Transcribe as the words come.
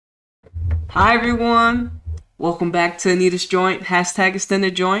Hi everyone, welcome back to Anita's Joint, hashtag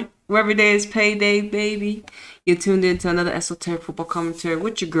Extendajoint, where every day is payday, baby. You're tuned in to another esoteric football commentary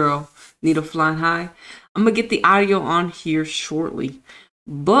with your girl, Anita flying high. I'm gonna get the audio on here shortly,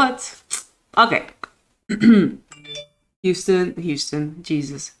 but, okay. Houston,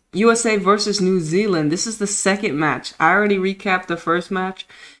 Jesus. USA versus New Zealand. This is the second match. I already recapped the first match,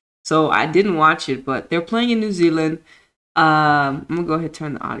 so I didn't watch it, but they're playing in New Zealand. I'm gonna go ahead and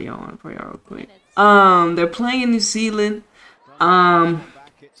turn the audio on for y'all real quick. They're playing in New Zealand.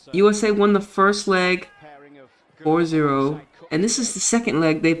 USA won the first leg 4-0, and this is the second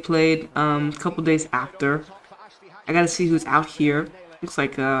leg they played a couple days after. I gotta see who's out here. Looks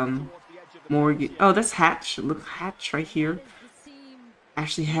like Morgan. Oh, that's Hatch. Look, Hatch right here.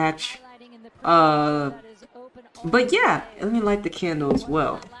 Ashley Hatch. But yeah, let me light the candle as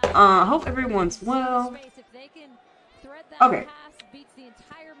well. Hope everyone's well. Okay,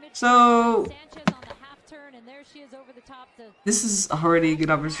 so this is already a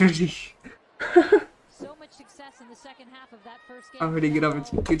good opportunity. Already good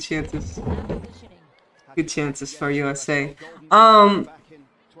opportunity, good chances for USA. A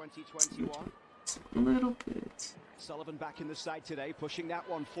little bit. Sullivan back in the side today, pushing that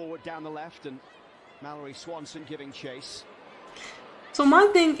one forward down the left, and Mallory Swanson giving chase. So my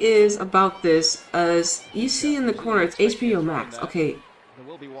thing is about this, as you see in the corner, it's HBO Max. Okay.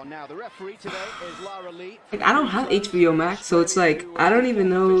 Like, I don't have HBO Max, so it's like, I don't even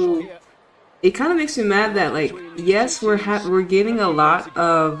know. It kind of makes me mad that, like, yes, we're getting a lot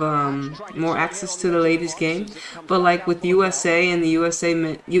of more access to the latest game, but like with USA and the USA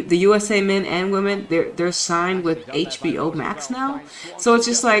men and women, they're signed with HBO Max now. So it's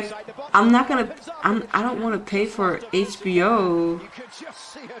just like, I don't want to pay for HBO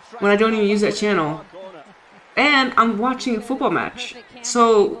when I don't even use that channel, and I'm watching a football match.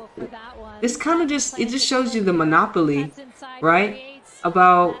 So it's kind of just shows you the monopoly, right?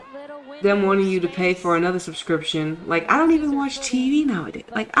 About them wanting you to pay for another subscription. Like, I don't even watch TV nowadays.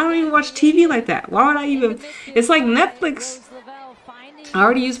 Like, I don't even watch TV like that. Why would I even? It's like Netflix. I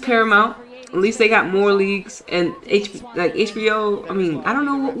already use Paramount. At least they got more leagues, and HBO. I mean, I don't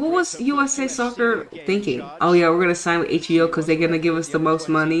know what was USA Soccer thinking. Oh yeah, we're gonna sign with HBO because they're gonna give us the most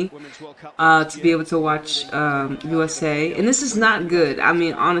money to be able to watch USA. And this is not good. I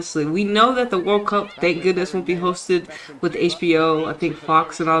mean, honestly, we know that the World Cup, thank goodness, won't be hosted with HBO. I think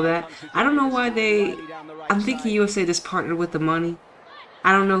Fox and all that. I don't know why I'm thinking USA just partnered with the money.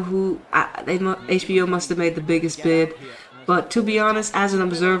 I don't know who. HBO must have made the biggest bid. But to be honest, as an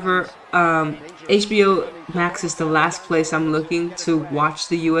observer, HBO Max is the last place I'm looking to watch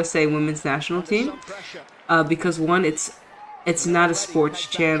the USA women's national team, because one, it's not a sports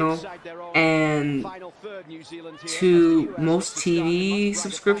channel, and two, most TV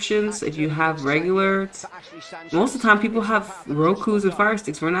subscriptions, if you have regular, most of the time people have Roku's and Fire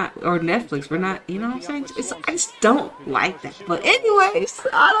Sticks. We're not, or Netflix. We're not, you know what I'm saying? I just don't like that. But anyways,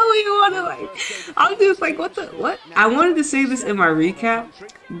 I don't even want to, like, I'm just like, what? I wanted to say this in my recap,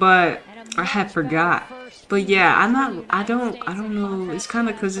 but I had forgot. But yeah, I don't know. It's kind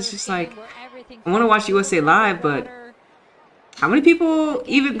of because it's just like, I want to watch USA Live, but how many people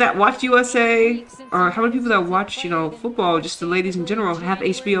even that watch USA, or how many people that watch, you know, football, just the ladies in general, have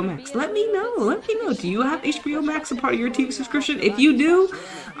HBO Max? Let me know. Do you have HBO Max a part of your TV subscription? If you do,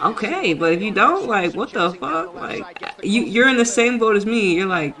 okay. But if you don't, like, what the fuck? Like, you're in the same boat as me. You're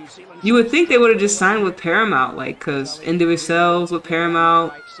like, you would think they would have just signed with Paramount, like, because individuals with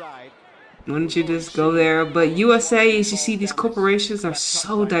Paramount. Wouldn't you just go there? But USA, as you see, these corporations are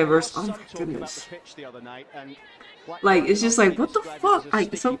so diverse. Oh my goodness. Like, it's just like, what the fuck?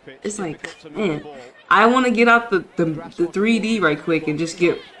 Like, so it's like, man, I want to get out the 3D right quick and just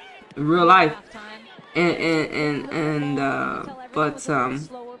get real life. But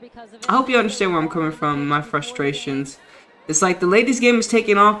I hope you understand where I'm coming from. My frustrations. It's like the ladies' game is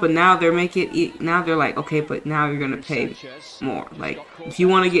taking off, but now they're now they're like, okay, but now you're gonna pay more. Like, if you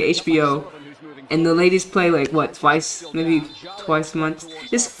want to get HBO, and the ladies play like what, maybe twice a month.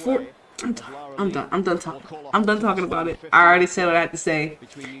 It's four. I'm done talking about it. I already said what I had to say.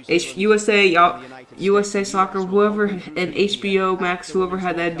 USA, y'all, USA Soccer, whoever, and HBO Max, whoever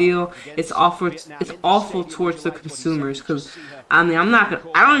had that deal, it's awful towards the consumers. Because I mean, now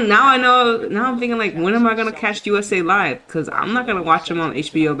I'm thinking, like, when am I gonna catch USA Live? Because I'm not gonna watch them on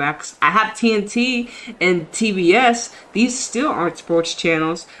HBO Max. I have TNT and TBS. These still aren't sports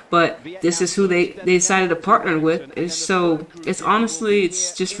channels, but this is who they decided to partner with. It's honestly,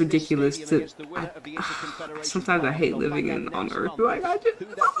 it's just ridiculous to sometimes I hate living on Earth. Like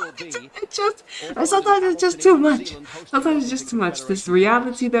sometimes it's just too much. Sometimes it's just too much. This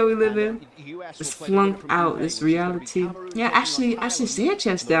reality that we live in, this flunked out. This reality. Yeah, actually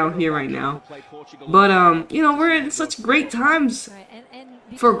Sanchez down here right now. But you know, we're in such great times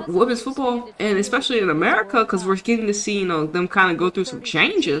for women's football, and especially in America, because we're getting to see, you know, them kind of go through some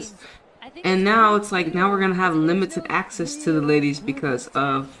changes. And now it's like, now we're gonna have limited access to the ladies because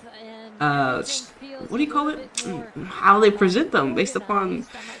of what do you call it? How they present them based upon.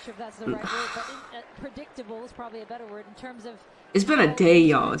 It's been a day,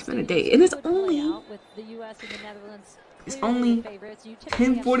 y'all. It's been a day, and it's only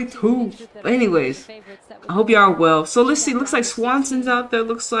 10:42. But anyways, I hope y'all are well. So let's see. Looks like Swanson's out there.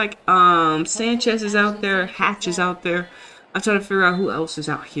 Looks like Sanchez is out there. Hatch is out there. I'm trying to figure out who else is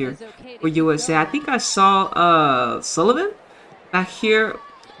out here for USA. I think I Saw Sullivan back here.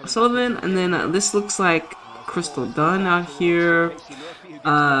 Sullivan, and then this looks like Crystal Dunn out here.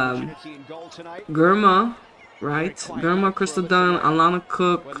 Gurma, right? Gurma, Crystal Dunn, Alana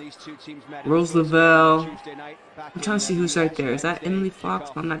Cook, Rose Lavelle. I'm trying to see who's right there. Is that Emily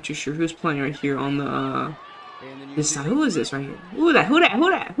Fox? I'm not too sure who's playing right here on the this side. Who is this right here? Who that? Who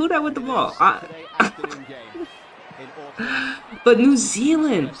that with the ball? But New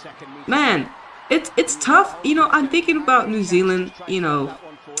Zealand, man, it's tough. You know, I'm thinking about New Zealand. You know,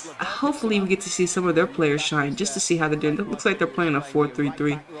 hopefully we get to see some of their players shine, just to see how they're doing. It looks like they're playing a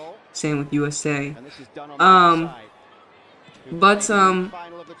 4-3-3. Same with USA.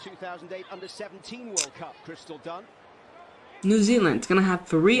 New Zealand's gonna have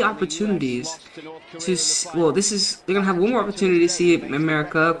 3 opportunities to. Well, they're gonna have one more opportunity to see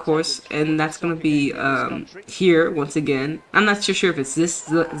America, of course, and that's gonna be here once again. I'm not sure if it's this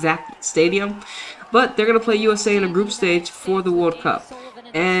exact stadium, but they're gonna play USA in a group stage for the World Cup.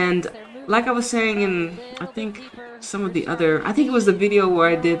 And like I was saying in, I think some of the other, I think it was the video where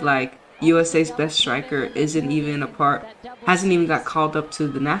I did like USA's best striker hasn't even got called up to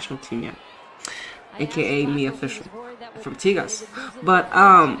the national team yet, aka me official from Tigas. But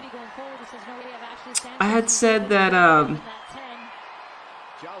I had said that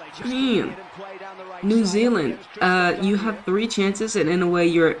New Zealand, you have 3 chances, and in a way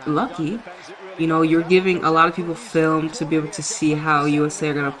you're lucky. You know, you're giving a lot of people film to be able to see how USA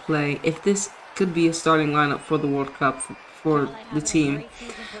are gonna play. If this could be a starting lineup for the World Cup for the team.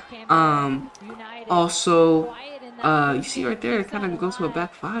 Also, you see right there, it kind of goes to a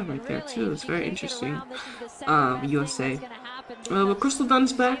back 5 right there too. It's very interesting. USA. But Crystal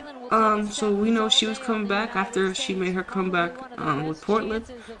Dunn's back. So we know she was coming back after she made her comeback with Portland.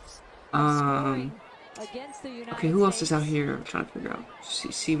 Okay, who else is out here? I'm trying to figure out.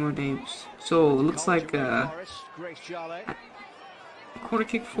 See more names. So it looks like corner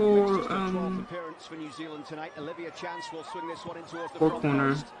kick for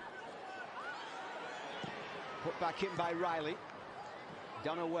corner.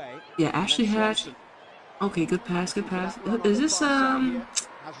 Yeah, Ashley Hatch. Okay, good pass, good pass. Is this I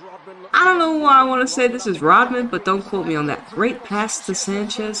don't know why I want to say this is Rodman, but don't quote me on that. Great pass to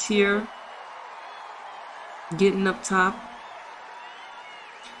Sanchez here. Getting up top.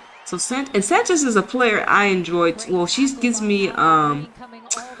 So Sanchez is a player I enjoy. Well, she gives me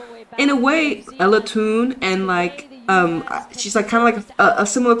in a way Ella Toon, and like she's like kind of like a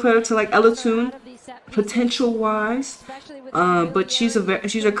similar player to like Ella Toon, potential wise. But she's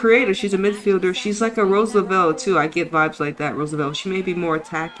a creator. She's a midfielder. She's like a Rose Lavelle too. I get vibes like that. Rose Lavelle. She may be more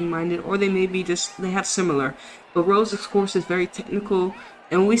attacking minded, or they may be they have similar. But Rose, of course, is very technical.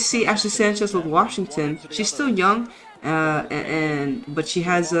 And we see Ashley Sanchez with Washington. She's still young, but she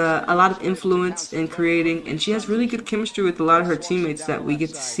has a lot of influence in creating, and she has really good chemistry with a lot of her teammates that we get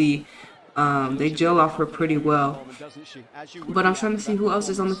to see. They gel off her pretty well. But I'm trying to see who else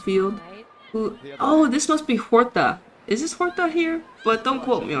is on the field. Oh, this must be Horta. Is this Horta here? But don't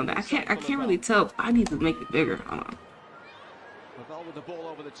quote me on that. I can't really tell. I need to make it bigger. Hold on.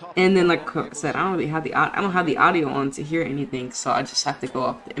 And then, like I said, I don't have the audio on to hear anything, so I just have to go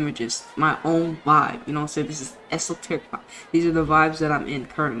off the images, my own vibe. You know what I'm saying? This is esoteric. These are the vibes that I'm in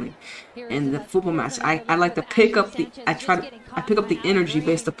currently. In the football match, I like to pick up the. I pick up the energy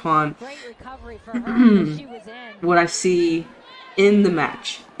based upon what I see in the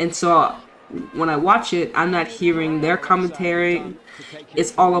match, and so when I watch it, I'm not hearing their commentary.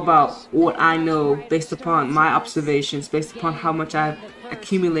 It's all about what I know based upon my observations, based upon how much I've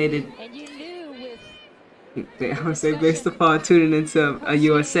accumulated. I would say based upon tuning into a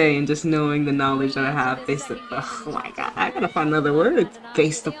USA and just knowing the knowledge that I have based on. Oh my god, I gotta find another word.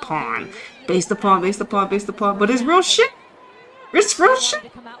 Based upon. But it's real shit. It's real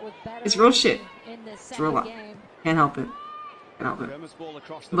shit. It's real shit. It's real up. Can't help it.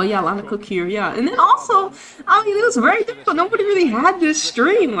 But yeah, a lot of cook here, yeah. And then also, I mean, it was very difficult. Nobody really had this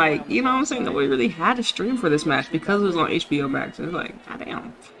stream, like, you know what I'm saying? Nobody really had a stream for this match because it was on HBO Max. It was like,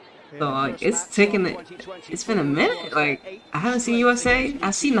 goddamn. So, like, it's been a minute. Like, I haven't seen USA.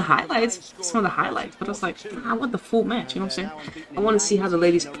 I've seen the highlights, some of the highlights, but it's like, I want the full match, you know what I'm saying? I want to see how the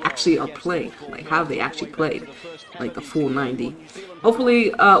ladies actually are played, like, how they actually played, like, the full 90.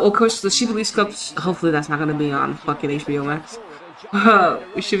 Hopefully, well, of course, the She Believes Cup, hopefully that's not going to be on fucking HBO Max.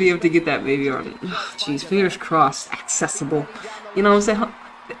 We should be able to get that baby on. Jeez, fingers crossed. Accessible. You know what I'm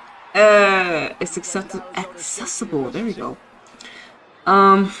saying? It's accessible. There we go.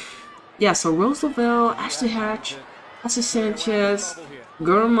 Yeah, so Rose Lavelle, Ashley Hatch, Asa Sanchez,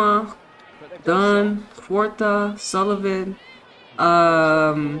 Gurma, Dunn, Quarta, Sullivan,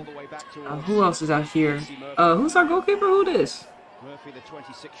 who else is out here? Who's our goalkeeper? Who this? I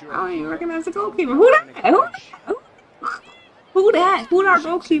don't even recognize the goalkeeper. Who that? Who that? Who's our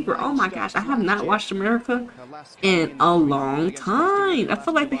goalkeeper? Oh my gosh, I have not watched America in a long time. I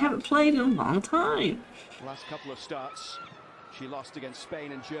feel like they haven't played in a long time. Last couple of starts, she lost against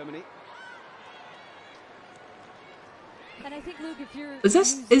Spain and Germany. And I think, Luke, if you're is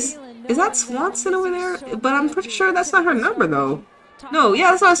that Swanson over there? But I'm pretty sure that's not her number though. No,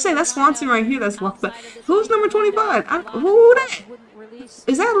 yeah, that's what I was saying. That's Swanson right here. That's walked back. Who's number 25? Who that?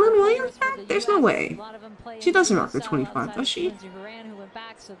 Is that Lynn Williams? There's no way. She doesn't rock the 25, does she?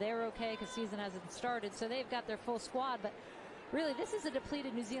 So they're okay because season hasn't started. So they've got their full squad, but really, this is a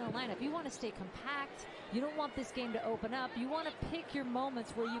depleted New Zealand lineup. You want to stay compact. You don't want this game to open up. You want to pick your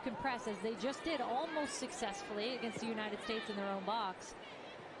moments where you can press, as they just did almost successfly against the United States in their own box.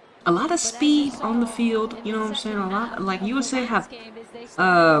 A lot of speed on the field, you know what I'm saying? A lot, like USA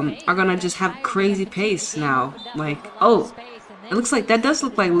are gonna just have crazy pace now. Like, oh, it looks like that does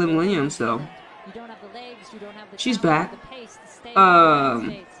look like Lynn Williams though. She's back.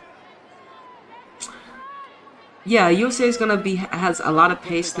 Yeah, USA is gonna has a lot of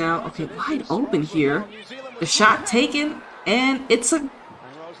pace now. Okay, wide open here. The shot taken, and it's on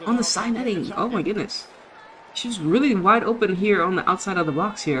the side netting. Oh my goodness. She's really wide open here on the outside of the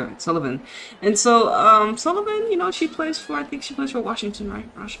box here, Sullivan. And so, Sullivan, you know, I think she plays for Washington, right?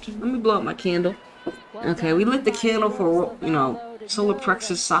 Washington. Let me blow up my candle. Okay, we lit the candle for, you know, solar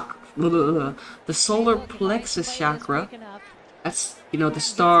plexus the solar plexus chakra. That's, you know, the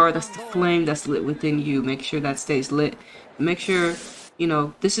star, that's the flame that's lit within you. Make sure that stays lit. Make sure, you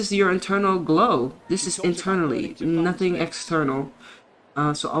know, this is your internal glow. This is internally, nothing external.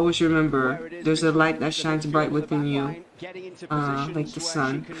 So always remember, there's a light that shines bright within you, like the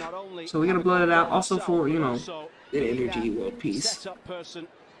sun. So we're gonna blow it out, also for, you know, the energy, world peace,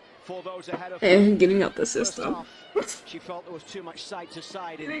 and getting out the system. She felt there was too much side to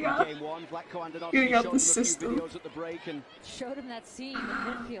side in game one. Getting out the system. Showed him that scene in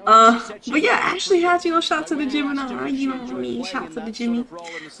midfield. But yeah, Ashley Hatch, you know, shout out to the Gemini, you know what I mean? Shout out to the Jimmy. Who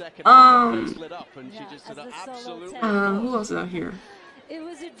else is out here? It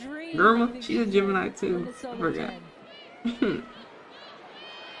was a dream. Gurma, she's a Gemini too. I forgot. She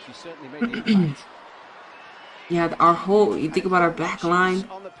certainly made the impact. Yeah, our whole, you think about our back line,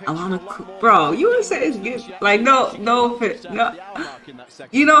 Alana, bro, USA is good. Like, no, you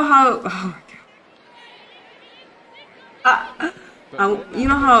know how, oh my God. You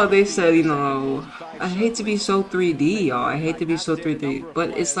know how they said, you know, I hate to be so 3D, y'all. I hate to be so 3D, but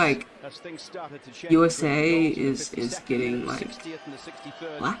it's like USA is getting like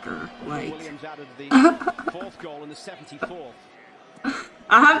blacker. Like, I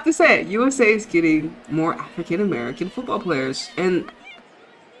have to say, USA is getting more African American football players, and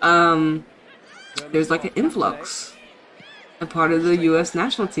there's like an influx, a part of the U.S.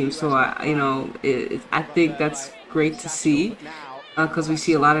 national team. So I think that's great to see. Because we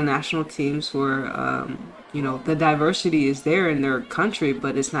see a lot of national teams where, you know, the diversity is there in their country,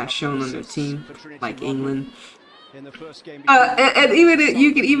 but it's not shown on their team, like England. And even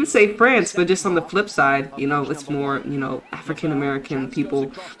you could even say France, but just on the flip side, you know, it's more, you know, African American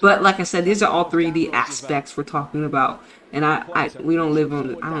people. But like I said, these are all 3D aspects we're talking about, and I don't live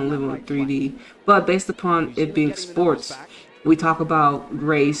on 3D. But based upon it being sports, we talk about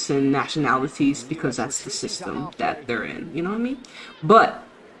race and nationalities because that's the system that they're in, you know what I mean? But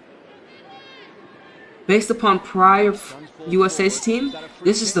based upon prior USA's team,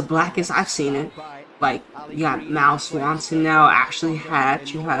 this is the blackest I've seen it. Like, you got Mal Swanson now, Ashley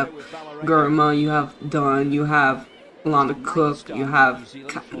Hatch, you have Gurma, you have Dunn, you have Alana Cook, you have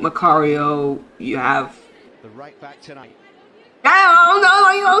Macario, you have... The right back tonight. I don't know,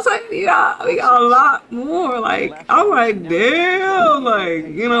 you know what I'm saying? we got a lot more. Like, I'm like, damn, like,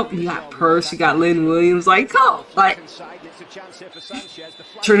 you know, you got Purse, you got Lynn Williams, like, come, like,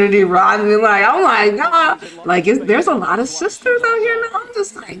 Trinity Rodman, like, oh my god, like, there's a lot of sisters out here now. I'm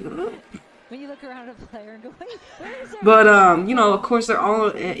just like, when you look around a player and go, wait, where is but you know, of course, they're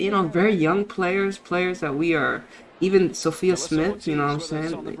all you know, very young players that we are. Even Sophia Smith, you know what I'm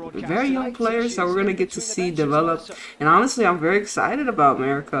saying? Like, very young players that we're going to get to see develop. And honestly, I'm very excited about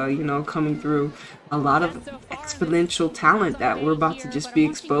America, you know, coming through a lot of exponential talent that we're about to just be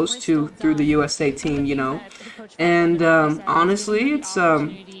exposed to through the USA team, you know. And honestly, it's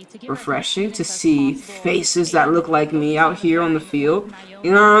refreshing to see faces that look like me out here on the field.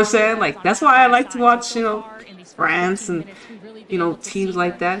 You know what I'm saying? Like, that's why I like to watch, you know, France and, you know, teams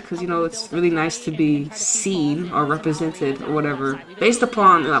like that, because, you know, it's really nice to be seen or represented or whatever based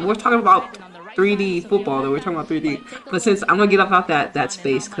upon, we're talking about 3D football, though we're talking about 3D, but since I'm gonna get up out that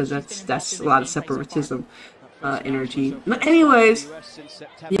space, because that's a lot of separatism energy. But anyways,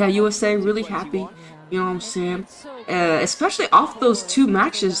 yeah, USA really happy, you know what I'm saying? Especially off those two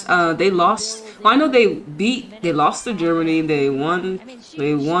matches, they lost. Well, I know they lost to Germany, they lost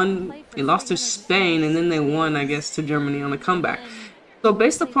to Spain, and then they won, I guess, to Germany on a comeback. So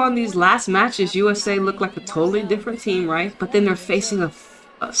based upon these last matches, USA looked like a totally different team, right? But then they're facing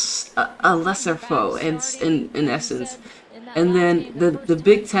a lesser foe in essence. And then the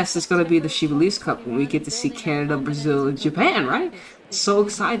big test is going to be the She Believes Cup, when we get to see Canada, Brazil, and Japan, right? So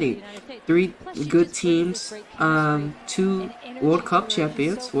exciting. 3 good teams, 2 World Cup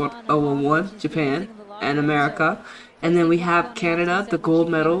champions, one Japan and America, and then we have Canada, the gold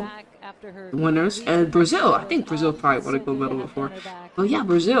medal winners, and Brazil. I think Brazil probably won a gold medal before. But yeah,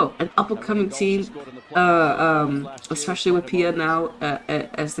 Brazil, an up-and-coming team, especially with Pia now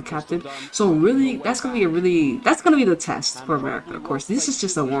as the captain. So really, that's gonna be the test for America. Of course, this is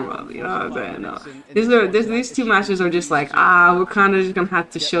just a warm-up. You know what I'm saying? No, these 2 matches are just like, we're kind of just gonna have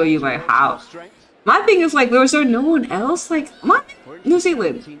to show you like how. My thing is, like, was there no one else? Like, New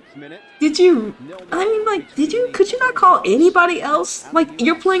Zealand, could you not call anybody else? Like,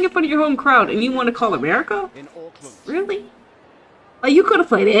 you're playing in front of your home crowd and you want to call America? Really? Like, you could have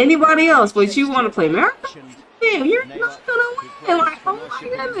played anybody else, but you want to play America? Damn, you're not gonna win. Like, oh my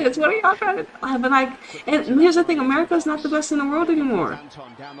goodness, what are y'all trying to do? But like, and here's the thing, America's not the best in the world anymore.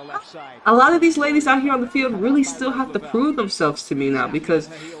 A lot of these ladies out here on the field really still have to prove themselves to me now, because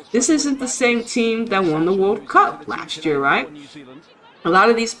this isn't the same team that won the World Cup last year, right?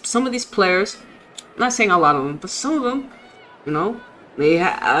 Some of these players, I'm not saying a lot of them, but some of them, you know, they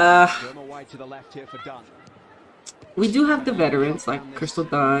we do have the veterans like Crystal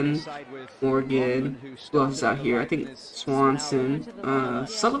Dunn, Morgan, who else is out here? I think Swanson,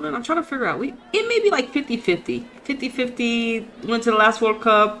 Sullivan. I'm trying to figure out. It may be like 50-50. 50-50 went to the last World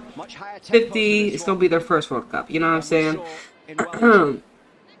Cup. 50 it's gonna be their first World Cup. You know what I'm saying?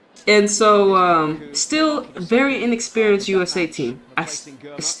 And so, still very inexperienced USA team.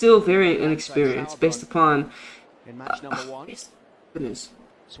 Still very inexperienced based upon. Goodness.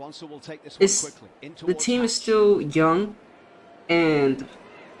 The team is still young, and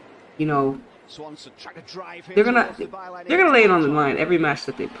you know they're gonna lay it on the line every match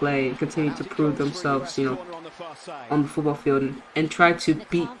that they play and continue to prove themselves, you know, on the football field and try to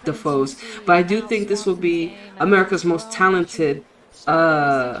beat the foes. But I do think this will be America's most talented.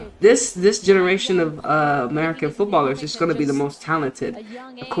 This generation of American footballers is going to be the most talented,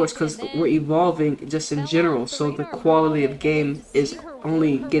 of course, because we're evolving just in general, so the quality of game is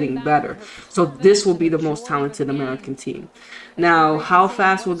only getting better. So this will be the most talented American team. Now, how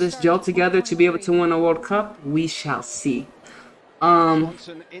fast will this gel together to be able to win a World Cup? We shall see.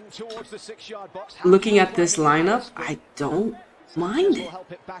 Looking at this lineup, I don't mind it.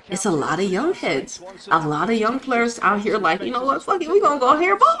 It's a lot of young heads, a lot of young players out here. Like, you know what, fuck it, we gonna go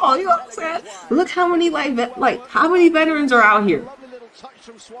here ball. You know what I'm saying? Look how many how many veterans are out here,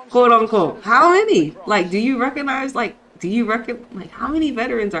 quote unquote. How many? Like, do you recognize? Like, how many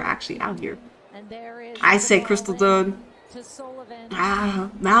veterans are actually out here? I say Crystal Dunn.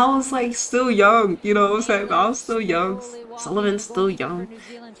 Mal's like still young. You know what I'm saying? Mal's still young. Sullivan's still young.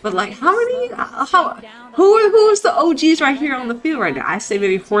 But like, how many? Who is the OGs right here on the field right now? I say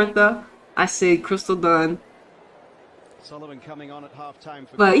maybe Hortha. I say Crystal Dunn.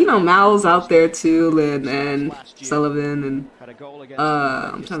 But you know, Mal's out there too, and Sullivan, and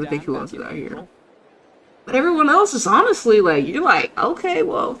I'm trying to think who else is out here. But everyone else is honestly like, you're like, okay,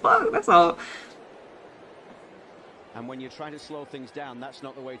 well, fuck, that's all. And when you're trying to slow things down, that's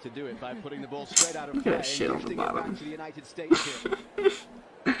not the way to do it, by putting the ball straight out of play. Look at that shit on the bottom.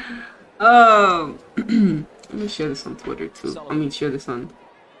 Let me share this on Twitter too. I mean, share this on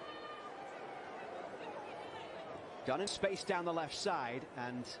Done in space down the left side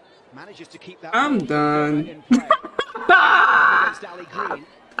and manages to keep that. I'm done. In play. Against Ali Green.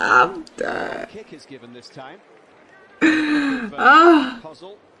 I'm done. Kick is given this time. Ah.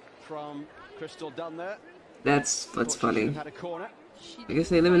 Puzzle from Crystal Dunn there. That's funny. Had a corner. I guess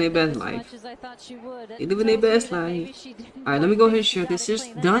they live in their best life. They live in their best life. Alright, let me go ahead and share this.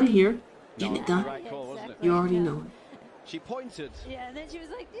 Just done here. Getting it done. You already know it. She pointed. Yeah, and then she was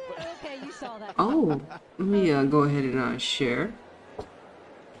like, yeah, okay, you saw that. Oh, let me go ahead and share.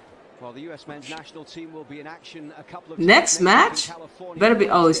 Well, the US men's national team will be in action a couple of next match better be.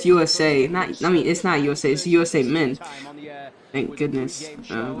 Oh, it's USA. Not. I mean, it's not USA. It's USA men. Thank goodness.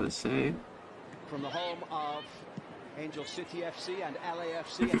 Let's say. From the home of Angel City FC and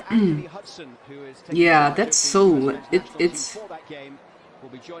LAFC and Anthony Hudson, who is taking that's so. It's. For that game, will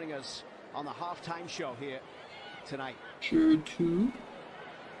be joining us on the halftime show here tonight. Sure too.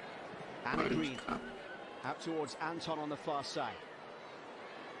 Anna Green out towards Anton on the far side.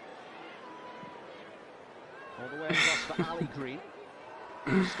 All the way across for Ali Green.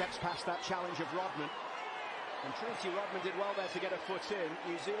 Steps past that challenge of Rodman. And Trinity Rodman did well there to get a foot in.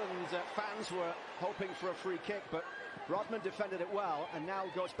 New Zealand fans were hoping for a free kick, but Rodman defended it well and now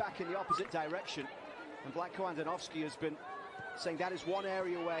goes back in the opposite direction. And Blatko Andonovski has been saying that is one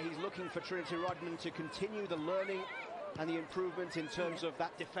area where he's looking for Trinity Rodman to continue the learning and the improvement in terms of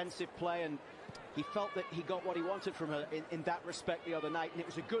that defensive play, and he felt that he got what he wanted from her in that respect the other night, and it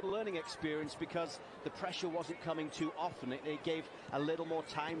was a good learning experience because the pressure wasn't coming too often. It gave a little more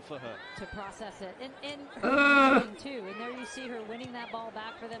time for her to process it, and her too. And there you see her winning that ball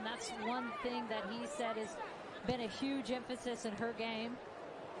back for them. That's one thing that he said has been a huge emphasis in her game.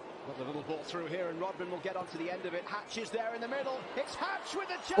 Got the little ball through here, and Rodman will get onto the end of it. Hatch is there in the middle. It's Hatch with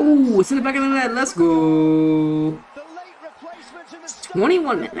a chance. Oh, it's in the back of the net. Let's go. The late replacement in the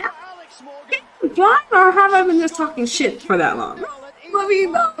 21 minutes. Why or have I been just talking shit for that long? Let me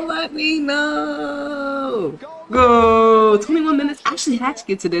know. Let me know. Go. 21 minutes. Ashley Hatch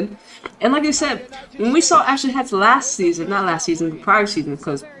gets it in. And like I said, when we saw Ashley Hatch last season, not last season, the prior season,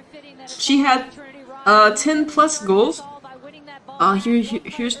 because she had 10 plus goals.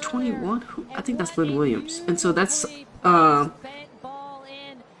 Here's 21. I think that's Lynn Williams, and so that's I'm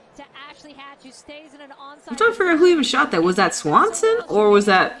trying to figure out who even shot that. Was that Swanson or was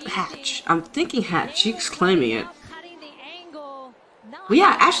that Hatch? I'm thinking Hatch. She's claiming it. But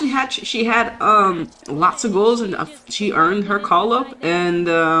yeah, Ashley Hatch. She had lots of goals, and she earned her call up, and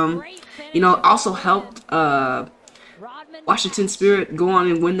you know, also helped Washington Spirit go on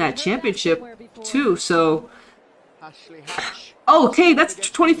and win that championship too. So. Oh, okay, that's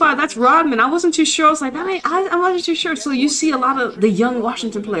 25. That's Rodman. I wasn't too sure. I was like, I wasn't too sure. So you see a lot of the young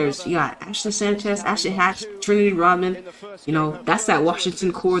Washington players. You got Ashley Sanchez, Ashley Hatch, Trinity Rodman. You know, that's that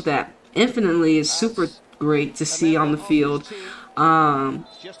Washington core that infinitely is super great to see on the field.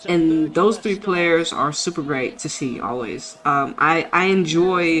 And those three players are super great to see always. I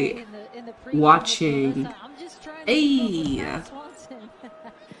enjoy watching. Hey.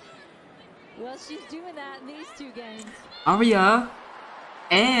 Well, she's doing that in these two games. Aria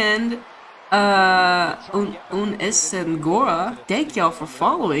and Esengora, thank y'all for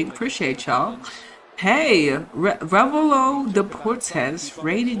following. Appreciate y'all. Hey, Revelo Deportes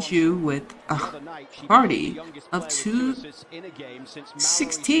rated you with a party of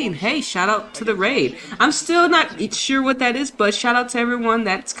 216. Hey, shout out to the raid. I'm still not sure what that is, but shout out to everyone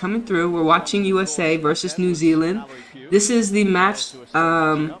that's coming through. We're watching USA versus New Zealand. This is the match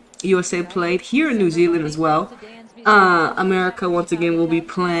USA played here in New Zealand as well. America once again will be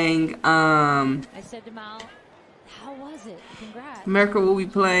playing. I said to Mal, how was it? Congrats. America will be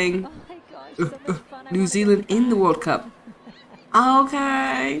playing New Zealand in the World Cup.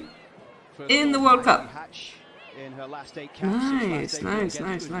 Okay, in the World Cup. Nice.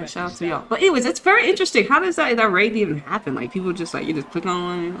 Shout out to y'all. But anyways, it's very interesting. How does that raid even happen? Like people just like you just click on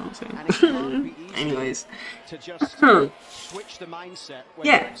one, you know what I'm saying? Anyways.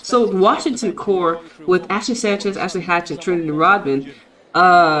 Yeah, so Washington core with Ashley Sanchez, Ashley Hatch, and Trinity Rodman.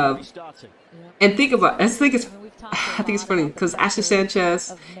 And think about, I think it's funny because Ashley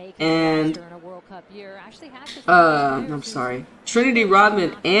Sanchez and I'm sorry, Trinity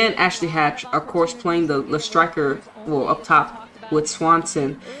Rodman and Ashley Hatch are of course playing the striker, well, up top with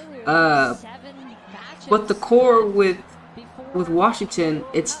Swanson. But the core with Washington,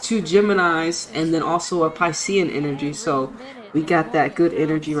 it's two Geminis and then also a Piscean energy, so we got that good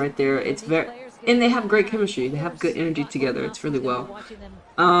energy right there. It's very, and they have great chemistry. They have good energy together. It's really well.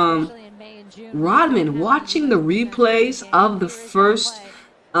 Rodman, watching the replays of the first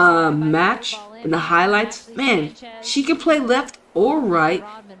match and the highlights, man, she can play left all right.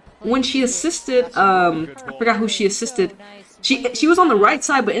 When she assisted, I forgot who she assisted. She was on the right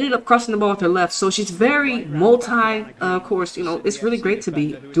side, but ended up crossing the ball with her left. So she's very multi. Of course, you know, it's really great to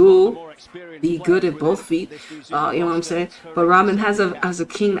be dual, be good at both feet. You know what I'm saying? But Rodman has a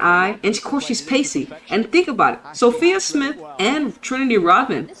keen eye, and of course she's pacey. And think about it: Sophia Smith and Trinity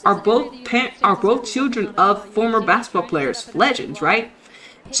Rodman are both children of former basketball players, legends, right?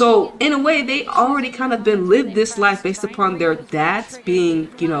 So in a way, they already kind of been lived this life based upon their dads being,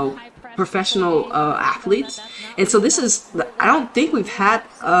 you know, professional athletes. And so this is, I don't think we've had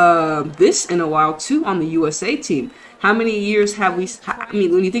this in a while too on the USA team. How many years have we, I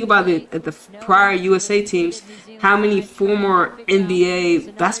mean, when you think about the prior USA teams, how many former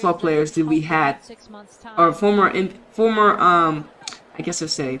NBA basketball players did we had, or former I guess I'd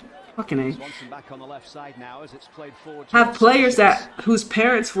say, fucking A, have players whose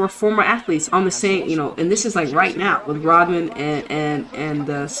parents were former athletes on the same, you know, and this is like right now with Rodman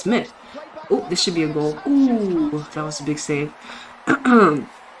and Smith. Oh, this should be a goal. Ooh, that was a big save.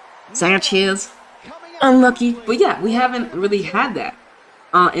 Sanchez, unlucky, but yeah, we haven't really had that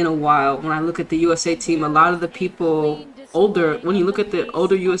in a while. When I look at the USA team, a lot of the people older, when you look at the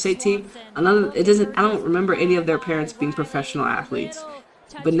older USA team, I don't remember any of their parents being professional athletes.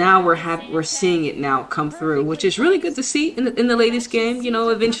 But now we're seeing it now come through, which is really good to see in the latest game. You know,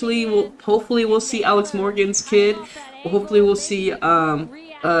 eventually hopefully we'll see Alex Morgan's kid. Hopefully we'll see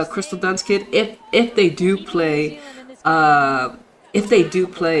Crystal Dunn's kid if they do play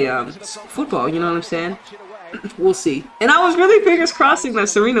football. You know what I'm saying? We'll see. And I was really fingers crossing that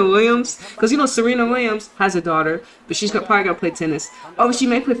Serena Williams, because you know Serena Williams has a daughter, but she's probably gonna play tennis. Oh, she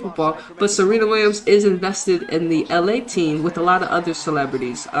may play football, but Serena Williams is invested in the LA team with a lot of other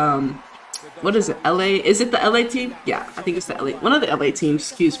celebrities. What is it? LA? Is it the LA team? Yeah, I think it's the LA. One of the LA teams.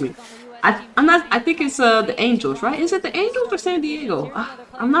 Excuse me. I think it's the Angels, right? Is it the Angels or San Diego?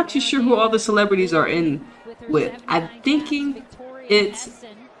 I'm not too sure who all the celebrities are in with. I'm thinking it's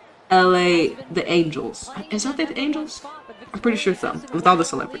LA, the Angels. Is that the Angels? I'm pretty sure so, with all the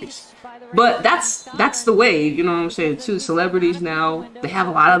celebrities. But that's the wave, you know what I'm saying, too. Celebrities now, they have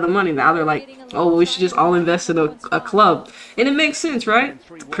a lot of the money. Now they're like, oh, we should just all invest in a club. And it makes sense, right?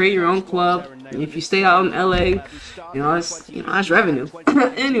 Create your own club. And if you stay out in LA, that's revenue.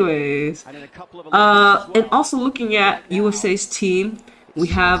 Anyways. And also looking at USA's team, we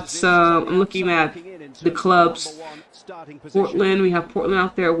have some, I'm looking at the clubs. Portland, we have Portland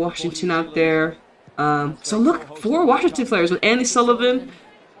out there, Washington out there. So look, 4 Washington players with Andy Sullivan.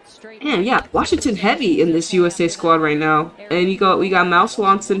 And yeah, Washington heavy in this USA squad right now. And we got Mouse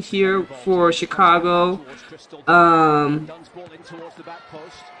Swanson here for Chicago.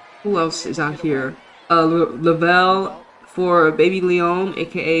 Who else is out here? Lavelle for Baby Leon,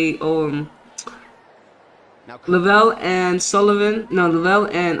 aka Lavelle and Sullivan. No, Lavelle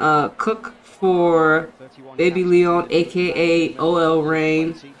and Cook for Baby Leon, aka OL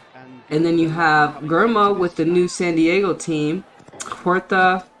Reign. And then you have Germa with the new San Diego team.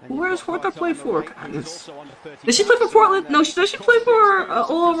 Horta. Where does Horta play for? Goodness. Did she play for Portland? No, does she play for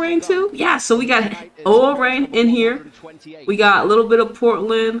OL Reign too? Yeah, so we got OL Reign in here. We got a little bit of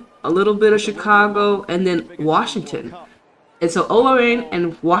Portland, a little bit of Chicago, and then Washington. And so OL Reign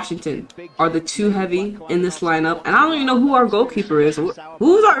and Washington are the 2 heavy in this lineup. And I don't even know who our goalkeeper is. Who's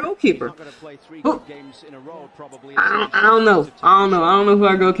our goalkeeper? I don't know. I don't know who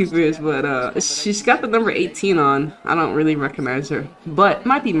our goalkeeper is, but she's got the number 18 on. I don't really recognize her. But it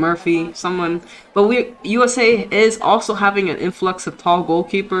might be Murphy, someone. But USA is also having an influx of tall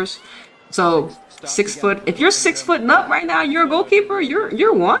goalkeepers. So 6 foot. If you're 6 foot and up right now, you're a goalkeeper.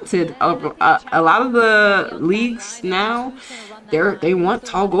 You're wanted. A lot of the leagues now, they want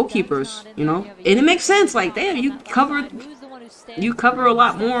tall goalkeepers. You know, and it makes sense. Like, damn, you cover a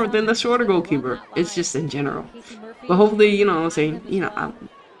lot more than the shorter goalkeeper. It's just in general. But hopefully, you know what I'm saying. You know,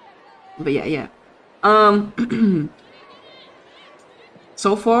 but yeah.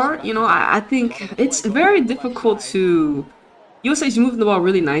 So far, you know, I think it's very difficult to. USA's moving the ball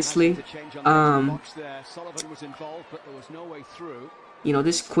really nicely. You know,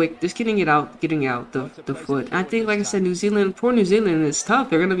 this getting out the foot. I think, like I said, poor New Zealand is tough.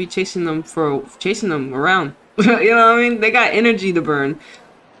 They're gonna be chasing them around. You know what I mean? They got energy to burn.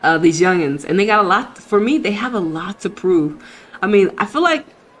 These youngins, and they got a lot. For me, they have a lot to prove. I mean, I feel like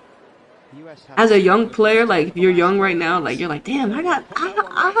as a young player, like if you're young right now, like you're like, damn, I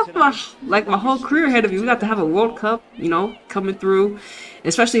have my whole career ahead of you. We got to have a World Cup, you know, coming through,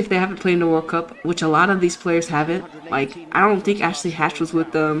 especially if they haven't played in the World Cup, which a lot of these players haven't. Like, I don't think Ashley Hatch was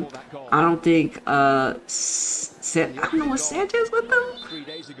with them. I don't think I don't know, was Sanchez with them?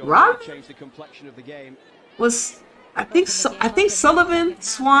 Rob was I think Sullivan,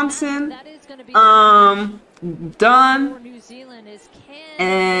 Swanson, Dunn,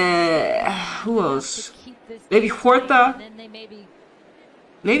 and who else? Maybe Horta.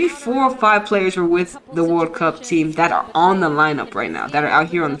 Maybe 4 or 5 players were with the World Cup team that are on the lineup right now, that are out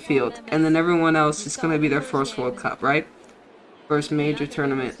here on the field, and then everyone else is going to be their first World Cup, right? First major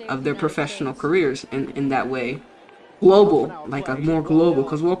tournament of their professional careers in that way. Global, like a more global,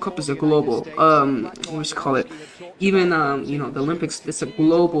 because World Cup is a global, let's call it, even, you know, the Olympics, it's a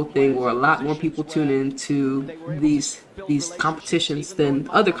global thing where a lot more people tune into these competitions than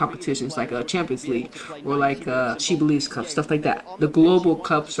other competitions, like a Champions League, or like She Believes Cup, stuff like that. The global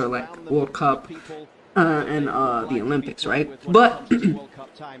cups are like World Cup, and the Olympics, right? But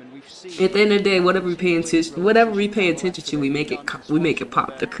at the end of the day, whatever we pay attention to, we make it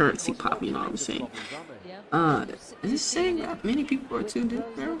pop, the currency pop, you know what I'm saying? Is it saying that many people are tuned in?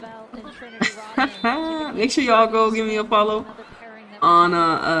 Make sure y'all go give me a follow on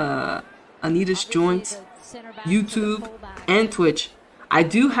Anita's Joint, YouTube, and Twitch. I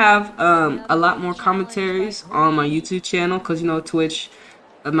do have a lot more commentaries on my YouTube channel, because you know Twitch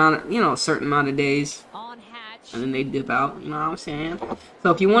a certain amount of days and then they dip out, you know what I'm saying?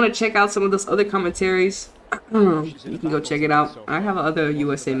 So if you want to check out some of those other commentaries, you can go check it out. I have other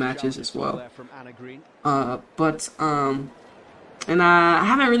USA matches as well. And I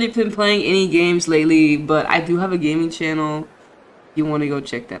haven't really been playing any games lately, but I do have a gaming channel. You want to go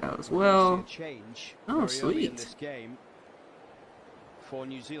check that out as well. Oh, sweet. For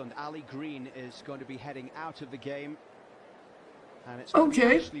New Zealand, Ali Green is going to be heading out of the game.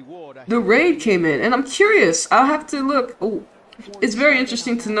 Okay, the raid came in, and I'm curious. I'll have to look. Oh, it's very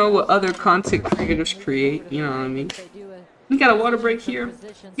interesting to know what other content creators create. You know what I mean? We got a water break here.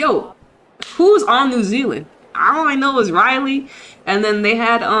 Yo, who's on New Zealand? All I know is Riley, and then they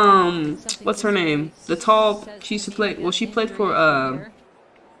had what's her name? The tall. She used to play. Well, she played for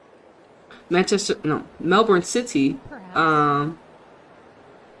Melbourne City.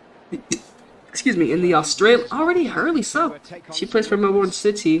 Excuse me, in the already early sub. She plays for Melbourne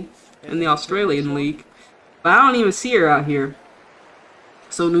City in the Australian League. But I don't even see her out here.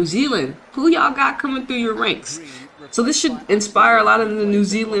 So New Zealand, who y'all got coming through your ranks? So this should inspire a lot of the New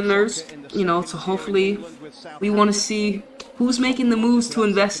Zealanders, you know, to hopefully we want to see who's making the moves to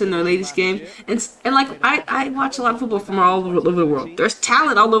invest in their latest game. And like I watch a lot of football from all over the world. There's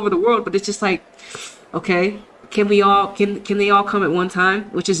talent all over the world, but it's just like, okay, can they all come at one time,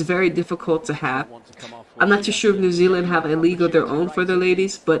 which is very difficult to have. I'm not too sure if New Zealand have a league of their own for their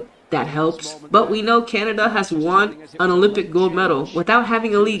ladies, but that helps. But we know Canada has won an Olympic gold medal without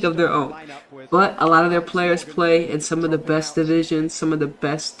having a league of their own. But a lot of their players play in some of the best divisions, some of the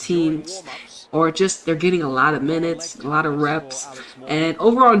best teams, or just they're getting a lot of minutes, a lot of reps. And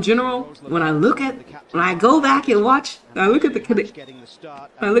overall in general, when I go back and watch, I look at the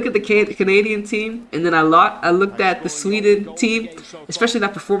Canadian team, and then I looked at the Sweden team, especially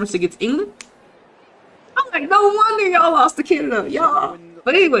that performance against England. I'm like, no wonder y'all lost to Canada, y'all.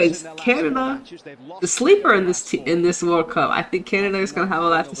 But anyways, Canada, the sleeper in this World Cup. I think Canada is gonna have a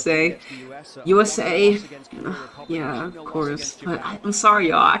lot to say. USA, yeah, of course. But I'm sorry,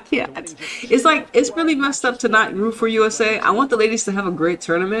 y'all. I can't. It's like it's really messed up to not root for USA. I want the ladies to have a great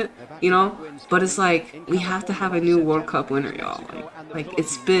tournament, you know. But it's like we have to have a new World Cup winner, y'all. Like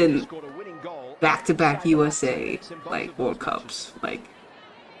it's been back-to-back USA World Cups,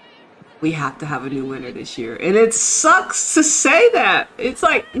 we have to have a new winner this year. And it sucks to say that. It's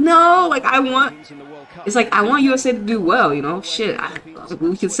like, no, I want USA to do well, you know? Shit,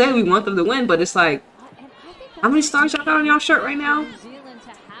 we can say we want them to win, but it's like, how many stars y'all got on y'all shirt right now?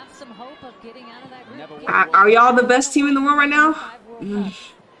 Are y'all the best team in the world right now?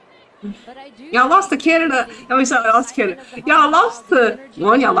 Y'all lost to Canada. Y'all lost to Canada. Y'all lost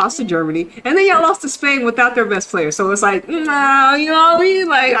to Germany, and then y'all lost to Spain without their best player. So it's like, no, you know what I mean?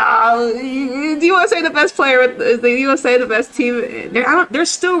 Do you want to say the best player? Is the USA the best team? They're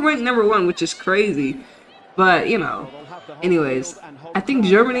still ranked #1, which is crazy. But you know, anyways, I think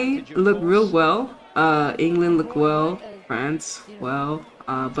Germany looked real well. England looked well. France well.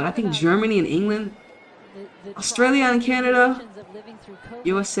 But I think Germany and England, Australia and Canada,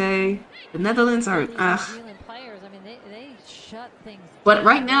 USA, the Netherlands are but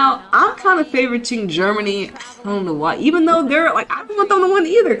right now I'm kind of favoriting Germany. I don't know why, even though they're I don't want them to win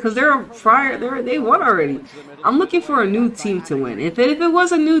either, because they won already. I'm looking for a new team to win. If it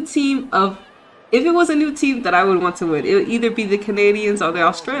was a new team that I would want to win, it would either be the Canadians or the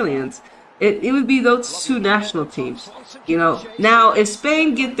Australians. It would be those two national teams, you know. Now, if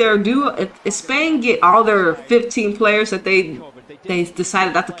Spain get all their 15 players that they they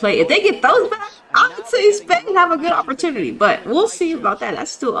decided not to play. If they get those back, I would say Spain have a good opportunity. But we'll see about that.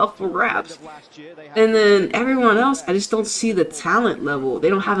 That's still up for grabs. And then everyone else, I just don't see the talent level. They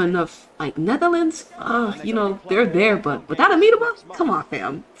don't have enough. Like Netherlands, you know, they're there, but without a Miedema, come on,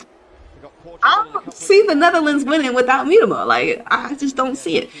 fam. I don't see the Netherlands winning without Miedema. Like, I just don't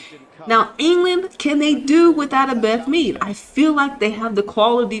see it. Now, England, can they do without a Beth Mead? I feel like they have the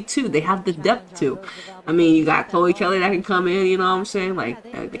quality too. They have the depth too. I mean, you got Chloe Kelly that can come in. You know what I'm saying? Like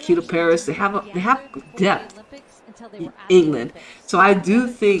Nikita Paris. They have depth. England. So I do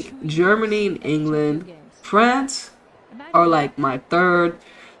think Germany and England, France are like my third.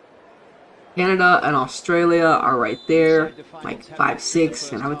 Canada and Australia are right there, like 5,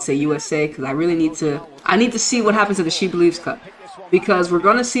 6, and I would say USA because I really need to see what happens at the She Believes Cup, because we're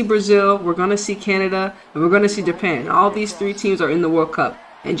gonna see Brazil, we're gonna see Canada, and we're gonna see Japan. All these 3 teams are in the World Cup,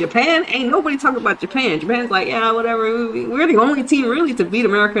 and Japan, ain't nobody talking about Japan. Japan's like, yeah, whatever. We're the only team really to beat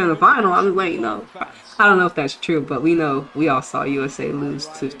America in the final. I was like, no, I don't know if that's true, but we know we all saw USA lose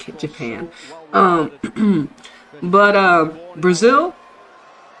to Japan. Brazil,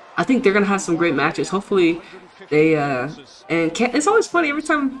 I think they're gonna have some great matches. Hopefully, they and it's always funny every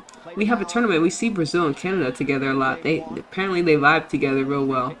time we have a tournament. We see Brazil and Canada together a lot. Apparently they vibe together real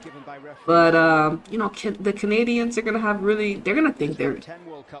well. But you know, the Canadians are gonna have they're gonna think they're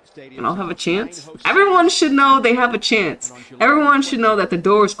have a chance. Everyone should know they have a chance. Everyone should know that the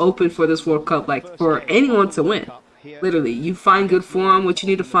door is open for this World Cup, like for anyone to win. Literally, you find good form. What you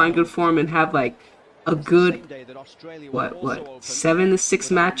need to find good form and have like a good 7 to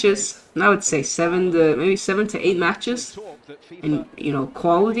 6 matches. And I would say 7 to 8 matches, and you know,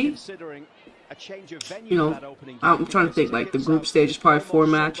 quality. You know, I'm trying to think, like the group stage is probably 4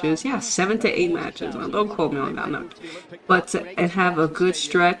 matches. Yeah, 7 to 8 matches. Don't quote me on that number. But and have a good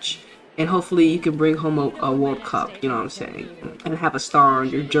stretch, and hopefully you can bring home a World Cup. You know what I'm saying? And have a star on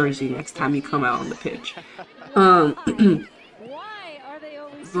your jersey next time you come out on the pitch.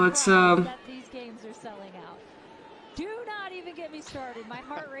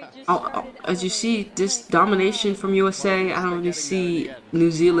 As you see, this domination from USA, I don't really see New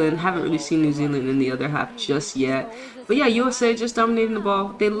Zealand. Haven't really seen New Zealand in the other half just yet. But yeah, USA just dominating the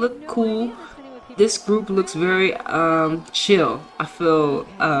ball. They look cool. This group looks very chill. I feel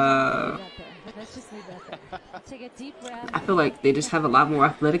like they just have a lot more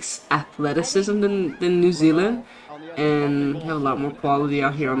athleticism than New Zealand, and have a lot more quality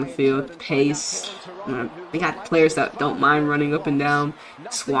out here on the field. Pace. They got players that don't mind running up and down.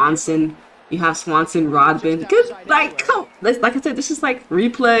 Swanson. You have Swanson, Rodman. Like I said, this is like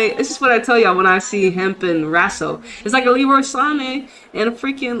replay. This is what I tell y'all when I see Hemp and Rasso. It's like a Leroy Sané and a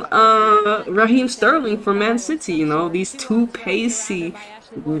freaking Raheem Sterling from Man City. You know, these 2 pacey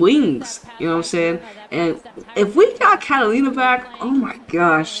wings. You know what I'm saying? And if we got Catalina back, oh my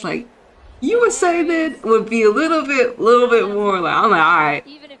gosh, like USA then would be a little bit more like, I'm like, all right.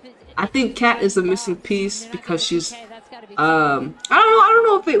 I think Kat is a missing piece because she's I don't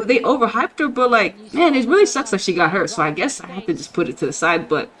know if they overhyped her, but like, man, it really sucks that she got hurt. So I guess I have to just put it to the side.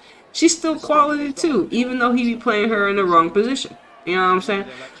 But she's still quality too, even though he be playing her in the wrong position. You know what I'm saying?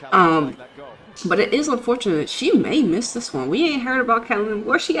 But it is unfortunate. She may miss this one. We ain't heard about Catalina.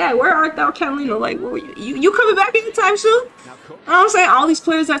 Where's she at? Where art thou, Catalina? Like, you coming back anytime soon? You know what I'm saying? All these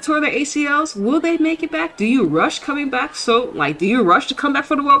players that tore their ACLs, will they make it back? Do you rush coming back? So, like, do you rush to come back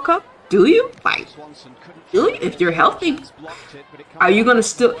for the World Cup? Do you? Like, do you? If you're healthy, are you going to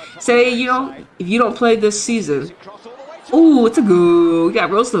still say, you know, if you don't play this season? Ooh, it's a goal. We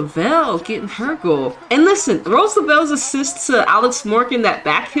got Rose Lavelle getting her goal. And listen, Rose Lavelle's assist to Alex Morgan, that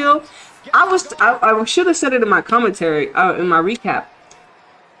back heel, I should have said it in my commentary, in my recap.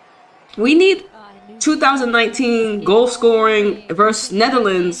 We need 2019 goal scoring versus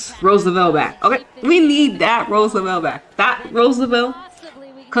Netherlands Rose Lavelle back. Okay, we need that Rose Lavelle back. That Rose Lavelle.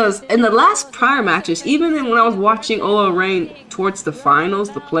 Because in the last prior matches, even when I was watching Ola Reign towards the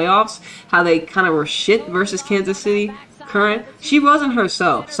finals, the playoffs, how they kind of were shit versus Kansas City Current, she wasn't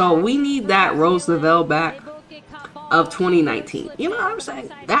herself. So we need that Rose Lavelle back of 2019. You know what I'm saying?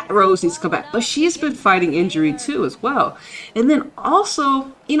 That Rose needs to come back. But she's been fighting injury too as well. And then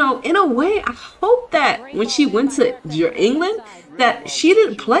also, you know, in a way, I hope that when she went to England, that she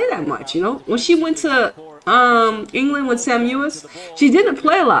didn't play that much, you know? When she went to England with Sam Ewis, she didn't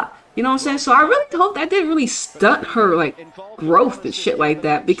play a lot. You know what I'm saying? So I really hope that didn't really stunt her, like, growth and shit like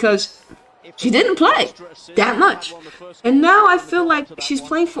that, because she didn't play that much. And now I feel like she's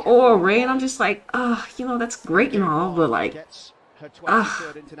playing for Oral Ray, and I'm just like, you know, that's great and all, but like, Her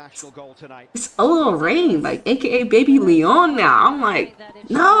 23rd international goal tonight. It's a little rain, like AKA Baby Leon now. I'm like,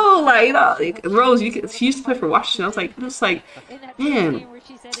 no, like Rose, she used to play for Washington. I was like, I'm just like, man,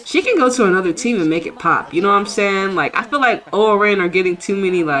 she can go to another team and make it pop. You know what I'm saying? Like, I feel like Rain are getting too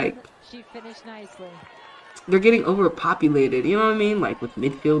many, like, they're getting overpopulated. You know what I mean? Like with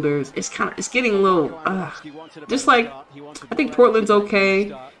midfielders, it's getting a little, just like, I think Portland's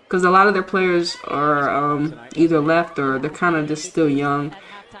okay. Because a lot of their players are either left or they're kind of just still young.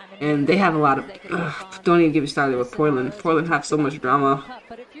 And they have a lot of... don't even get me started with Portland. Portland have so much drama.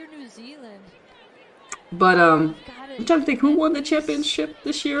 But, I'm trying to think who won the championship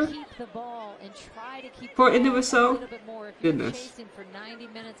this year? For Indiviso? Goodness.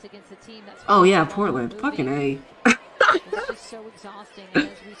 Oh, yeah, Portland. Fucking A.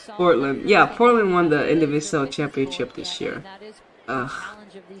 Portland. Yeah, Portland won the Indiviso championship this year.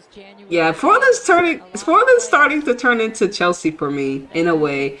 Yeah, Portland's starting to turn into Chelsea for me, in a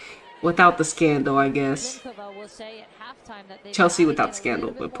way, without the scandal, I guess. Chelsea without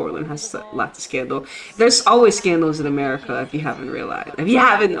scandal, but Portland has lots of scandal. There's always scandals in America, if you haven't realized. If you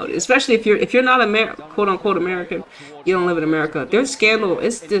haven't noticed, especially if you're not quote-unquote American, you don't live in America. There's scandal.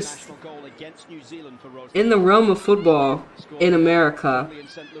 It's just in the realm of football in America,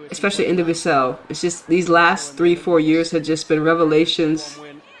 especially in Indiviso. It's just these last 3-4 years have just been revelations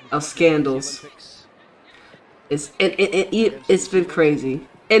of scandals. It's been crazy.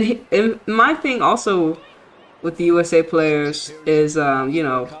 And my thing also with the USA players is, you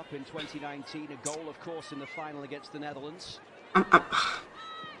know,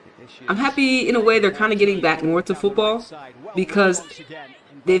 I'm happy in a way they're kind of getting back more to football because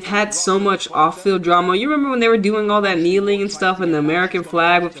they've had so much off-field drama. You remember when they were doing all that kneeling and stuff and the American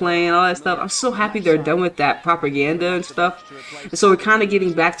flag were playing and all that stuff? I'm so happy they're done with that propaganda and stuff. And so we're kind of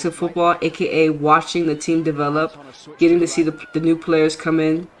getting back to football, aka watching the team develop, getting to see the new players come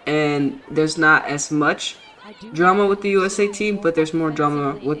in, and there's not as much drama with the USA team, but there's more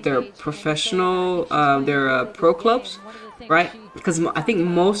drama with their professional, their pro clubs, right? Because I think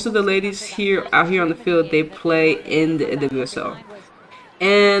most of the ladies out here on the field, they play in the WSL.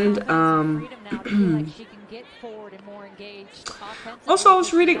 And also I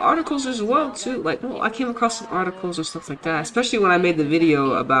was reading articles as well too, like I came across some articles and stuff like that, especially when I made the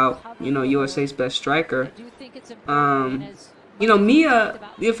video about, you know, USA's best striker. You know, Mia,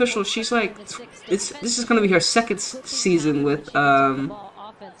 the official, she's like, this is gonna be her second season with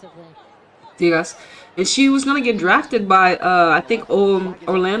Diaz, and she was gonna get drafted by I think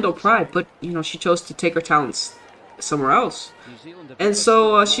Orlando Pride, but you know, she chose to take her talents somewhere else. And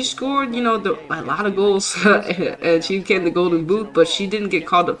so she scored, you know, a lot of goals, and she became the Golden Boot, but she didn't get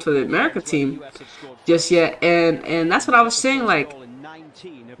called up to the America team just yet. And that's what I was saying, like,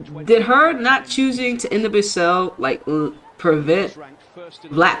 did her not choosing to end the Bissell, like, prevent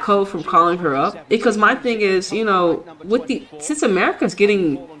Vlatko from calling her up? Because my thing is, you know, since America's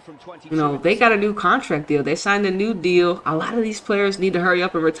getting, you know, they got a new contract deal, they signed a new deal, a lot of these players need to hurry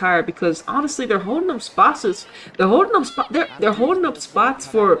up and retire because honestly they're holding up spots. They're holding up spots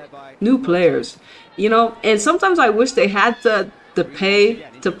for new players, you know. And sometimes I wish they had the pay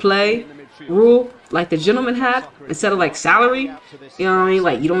to play rule like the gentleman had instead of like salary. You know what I mean?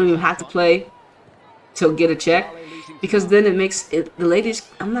 Like you don't even have to play to get a check. Because then it makes it, the ladies,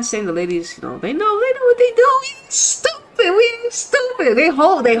 I'm not saying the ladies, you know, they know what they do. We ain't stupid. They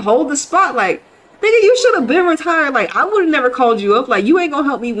hold the spot. Like, nigga, you should have been retired. Like, I would have never called you up. Like, you ain't gonna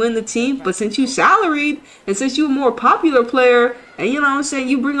help me win the team. But since you salaried, and since you a more popular player, and you know what I'm saying,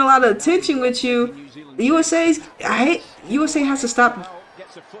 you bring a lot of attention with you, the USA has to stop.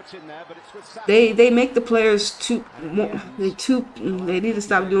 They make the players they need to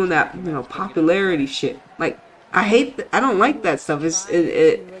stop doing that, you know, popularity shit. Like, I don't like that stuff.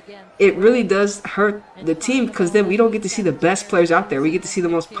 It really does hurt the team because then we don't get to see the best players out there. We get to see the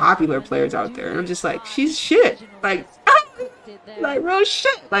most popular players out there. And I'm just like, she's shit. Like real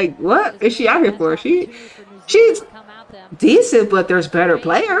shit. Like, what is she out here for? She's decent, but there's better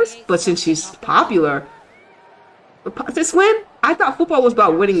players. But since she's popular, since when? I thought football was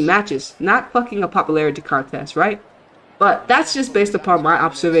about winning matches, not fucking a popularity contest, right? But that's just based upon my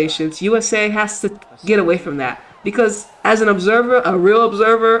observations. USA has to get away from that. Because as an observer, a real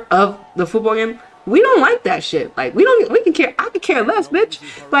observer of the football game, we don't like that shit. Like, I can care less, bitch.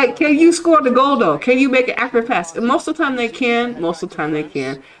 Like, can you score the goal, though? Can you make an accurate pass? And most of the time they can.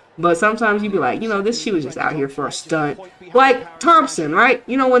 But sometimes you be like, you know, she was just out here for a stunt. Like Thompson, right?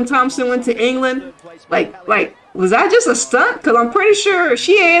 You know, when Thompson went to England, like, was that just a stunt? Because I'm pretty sure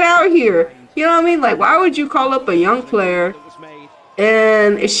she ain't out here. You know what I mean? Like, why would you call up a young player?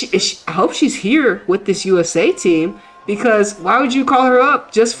 And I hope she's here with this USA team. Because why would you call her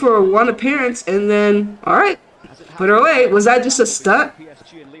up just for one appearance and then, all right, put her away? Was that just a stunt?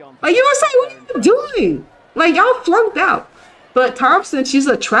 Like, USA, what are you doing? Like, y'all flunked out. But Thompson, she's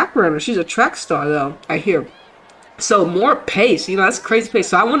a track runner. She's a track star, though, I hear. So more pace, you know, that's crazy pace.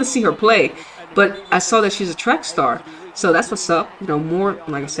 So I want to see her play, but I saw that she's a track star. So that's what's up. You know, more,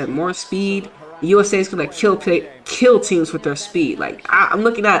 like I said, more speed. USA is gonna kill teams with their speed. Like I'm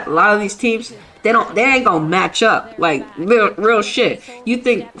looking at a lot of these teams, they ain't gonna match up. Like real shit. You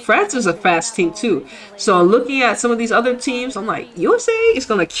think France is a fast team too. So looking at some of these other teams, I'm like, USA is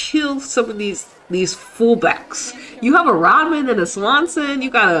gonna kill some of these fullbacks. You have a Rodman and a Swanson. You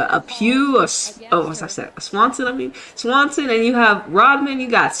got a Pugh, what's I said? A Swanson, Swanson, and you have Rodman. You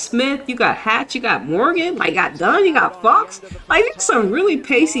got Smith. You got Hatch. You got Morgan. Like, got Dunn. You got Fox. Like, these some really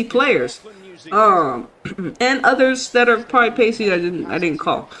pacey players. And others that are probably pacey that I didn't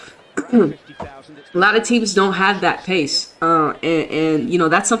call. A lot of teams don't have that pace, and you know,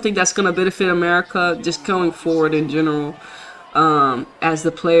 that's something that's gonna benefit America just going forward in general. As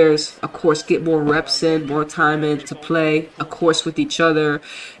the players, of course, get more reps in, more time in to play, of course, with each other,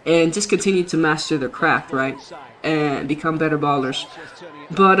 and just continue to master their craft, right, and become better ballers.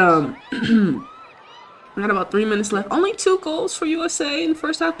 But we got about 3 minutes left. Only 2 goals for USA in the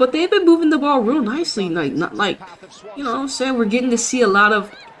first half, but they've been moving the ball real nicely. Like, not like, you know what I'm saying? We're getting to see a lot of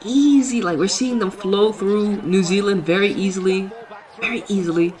easy, like, we're seeing them flow through New Zealand very easily,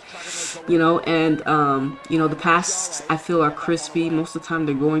 you know, and, you know, the passes, I feel, are crispy. Most of the time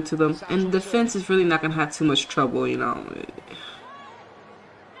they're going to them, and the defense is really not going to have too much trouble, you know.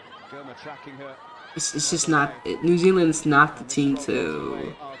 It's just not, New Zealand's not the team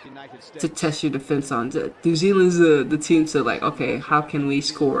to test your defense on. New Zealand's the team to, like, okay, how can we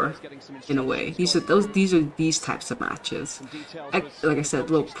score in a way? These are these types of matches. Like I said, a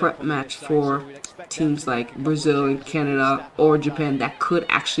little prep match for teams like Brazil and Canada or Japan that could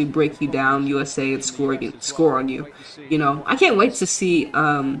actually break you down, USA, and score on you. You know, I can't wait to see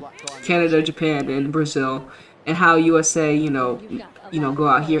Canada, Japan, and Brazil, and how USA, you know, go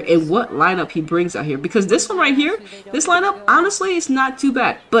out here, and what lineup he brings out here. Because this one right here, this lineup, honestly, is not too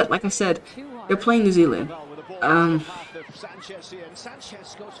bad. But like I said, they're playing New Zealand. And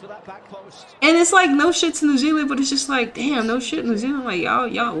it's like, no shit to New Zealand, but it's just like, damn, no shit New Zealand. Like,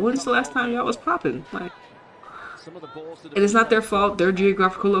 y'all, when's the last time y'all was popping? Like, and it's not their fault. Their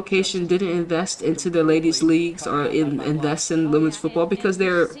geographical location didn't invest into the ladies' leagues or invest in women's football, because they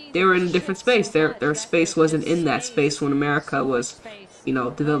were in a different space. Their space wasn't in that space when America was, you know,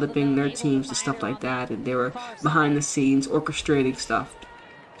 developing their teams and stuff like that, and they were behind the scenes orchestrating stuff,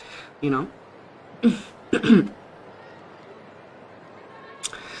 you know.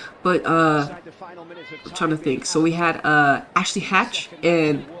 But I'm trying to think. So we had Ashley Hatch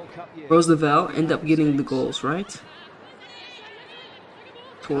and Rose Lavelle end up getting the goals, right?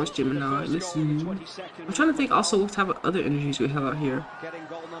 Towards Gemini. Listen, I'm trying to think also what type of other energies we have out here.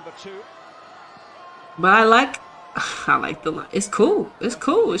 But I like the line. It's cool. It's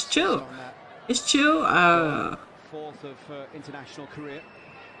cool. It's chill. It's chill. Fourth of international career.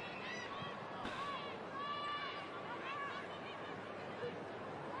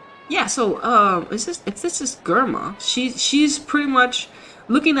 Yeah, so this is Gurma. She's pretty much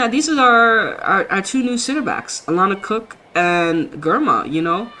looking at, these are our 2 new center backs, Alana Cook and Gurma, you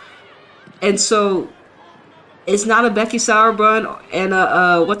know. And so it's not a Becky Sauerbrunn and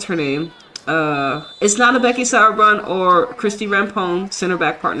what's her name? It's not a Becky Sauerbrunn or Christy Rampone center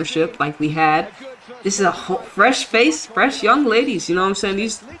back partnership like we had. This is a fresh face, fresh young ladies, you know what I'm saying?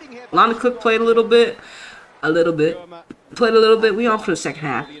 These Alana Cook played a little bit. Played a little bit. We on for the second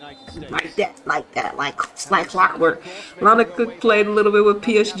half. Like clockwork. Lana Cook played a little bit with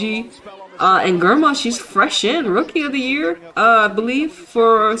PSG. And Gurma, she's fresh in. Rookie of the Year, I believe,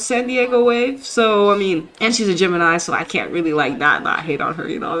 for San Diego Wave. So, I mean, and she's a Gemini, so I can't really, like, not hate on her,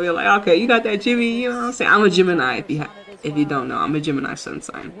 you know. I mean, like, okay, you got that Jimmy, you know what I'm saying? I'm a Gemini, if you don't know. I'm a Gemini sun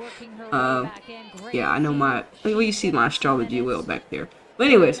sign. Yeah, I know well, you see my astrology wheel back there. But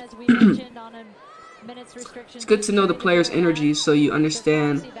anyways, it's good to know the players' energies so you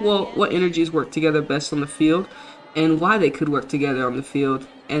understand, well, what energies work together best on the field and why they could work together on the field,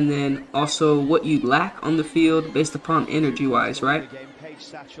 and then also what you lack on the field based upon energy-wise, right?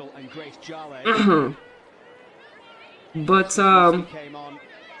 But, I'm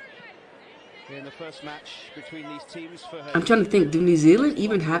trying to think, do New Zealand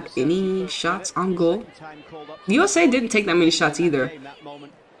even have any shots on goal? The USA didn't take that many shots either.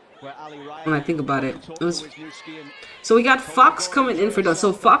 When I think about it, so we got Fox coming in for Dunn.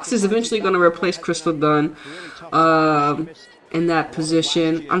 So Fox is eventually going to replace Crystal Dunn. in that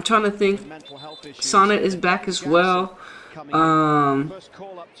position. I'm trying to think. Sonnet is back as well.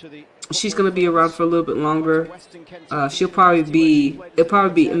 She's gonna be around for a little bit longer. It'll probably be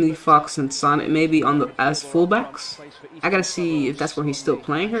Emily Fox and Sonnet maybe on the as fullbacks. I gotta see if that's where he's still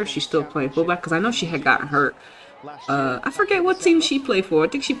playing her. If she's still playing fullback, because I know she had gotten hurt. I forget what team she played for. I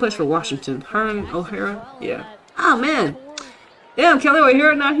think she plays for Washington. Her and O'Hara. Yeah. Oh man. Damn, Kelly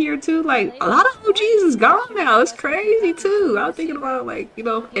O'Hara not here too. Like a lot of OGs is gone now. It's crazy too. I was thinking about like, you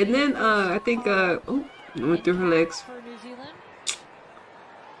know, and then I think oh, went through her legs.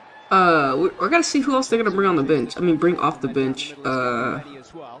 We're gonna see who else they're gonna bring on the bench. I mean, bring off the bench.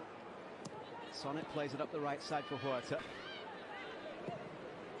 Sonnet plays it up the right side for Huerta.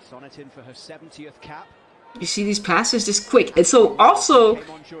 Sonnet in for her 70th cap. You see these passes just quick, and so also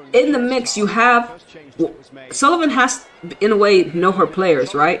in the mix you have Sullivan has in a way know her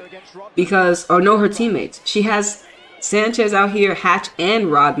players, right? Or know her teammates. She has Sanchez out here, Hatch and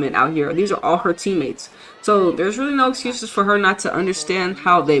Rodman out here. These are all her teammates. So there's really no excuses for her not to understand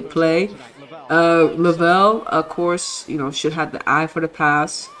how they play. Lavelle, of course, you know, should have the eye for the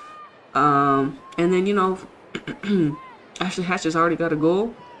pass. And then, you know, Ashley Hatch has already got a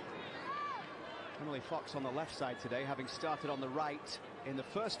goal. Emily Fox on the left side today, having started on the right in the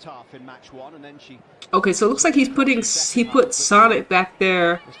first half in match 1, and then she... Okay, so it looks like he put Sonnet back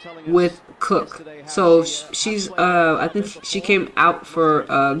there with Cook. So she's I think she came out for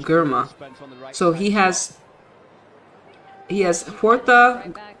Gurma. So he has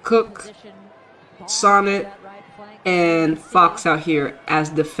Huerta, Cook, Sonnet, and Fox out here as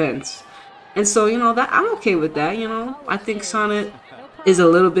defense. And so, you know, that I'm okay with that, you know. I think Sonnet is a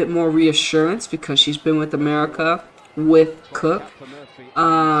little bit more reassurance because she's been with America with Cook.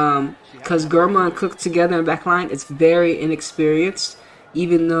 Because Gurma and Cook together in back line, it's very inexperienced.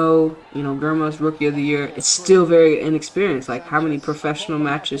 Even though, you know, Gurma's Rookie of the Year, it's still very inexperienced. Like, how many professional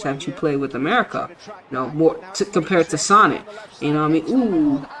matches have you played with America? You know, more compared to Sonnet. You know what I mean?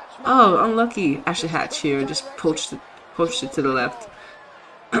 Ooh. Oh, unlucky. Ashley Hatch here just poached it to the left.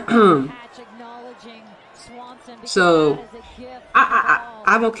 So,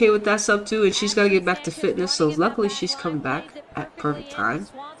 I'm okay with that sub too, and she's got to get back to fitness. So, luckily, she's come back at perfect time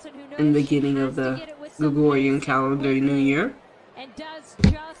in the beginning of the Gregorian calendar New Year. And does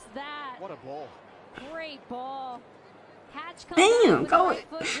just that. What a ball. Great ball. Hatch Damn,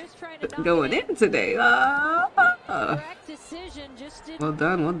 going in today. Correct decision, just didn't Well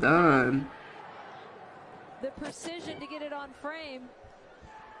done, well done. the precision to get it on frame.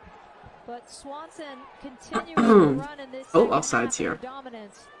 But Swanson continuing to run in this offsides here.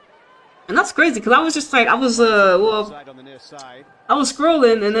 dominance. And that's crazy because I was just like, I was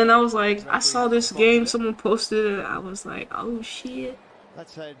scrolling and then I was like, I saw this game, someone posted it. I was like, oh shit. I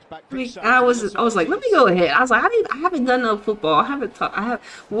was like, let me go ahead. I was like, I haven't done no football.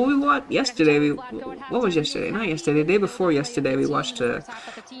 Well, we watched yesterday. What was yesterday? Not yesterday. The day before yesterday, we watched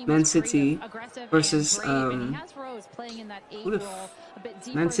Man City versus Man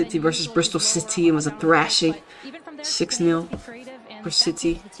City versus Bristol City. It was a thrashing, 6-0 for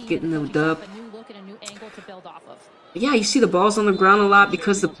City, getting the dub. Yeah, you see the balls on the ground a lot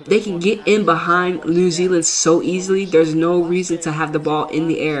because they can get in behind New Zealand so easily. There's no reason to have the ball in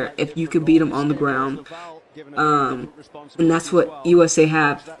the air if you can beat them on the ground. And that's what USA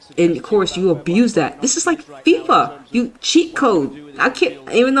have. And of course, you abuse that. This is like FIFA. You cheat code. I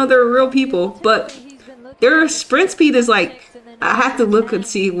can't, even though they're real people, but their sprint speed is like, I have to look and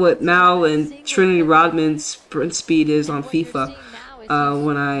see what Mal and Trinity Rodman's sprint speed is on FIFA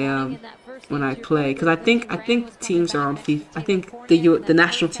when I play, because I think the teams are on FIFA. I think the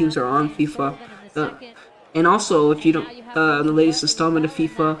national teams are on FIFA, and also if you don't the latest installment of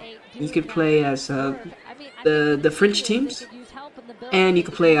FIFA, you could play as the French teams, and you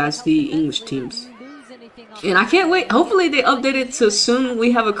can play as the English teams. And I can't wait. Hopefully they update it to soon.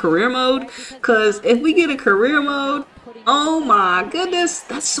 We have a career mode, because if we get a career mode, oh my goodness,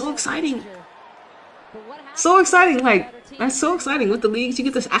 that's so exciting. So exciting, like. That's so exciting with the leagues. You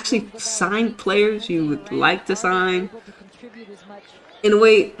get to actually sign players you would like to sign. In a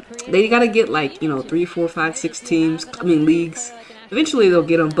way, they gotta get like, you know, 3, 4, 5, 6 teams. I mean leagues. Eventually they'll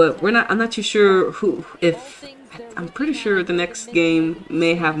get them, but I'm not too sure who. I'm pretty sure the next game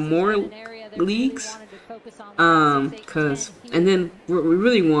may have more leagues. And then what we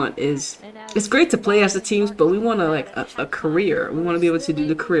really want is, it's great to play as the teams, but we want a career. We want to be able to do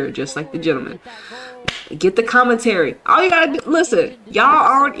the career just like the gentleman. Get the commentary. All you gotta do, listen,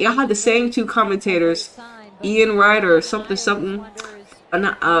 y'all have the same 2 commentators, Ian Wright or something.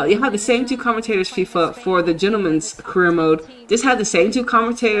 You have the same two commentators FIFA for the gentleman's career mode. Just have the same two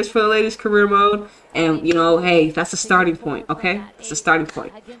commentators for the ladies' career mode. And, you know, hey, that's a starting point, okay? That's a starting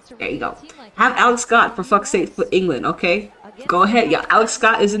point. There you go. Have Alex Scott, for fuck's sake, for England, okay? Go ahead. Yeah, Alex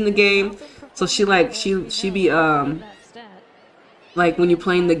Scott is in the game. So she be, like, when you're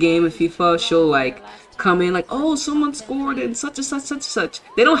playing the game in FIFA, she'll, like, come in like, oh, someone scored and such and such, such and such.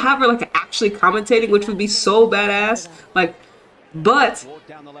 They don't have her, like, actually commentating, which would be so badass. Like, but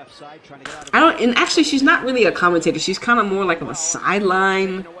I don't, and actually she's not really a commentator. She's kind of more like of a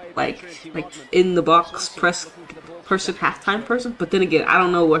sideline, like in the box press person, halftime person. But then again, I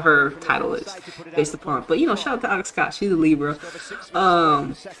don't know what her title is based upon. But you know, shout out to Alex Scott. She's a Libra.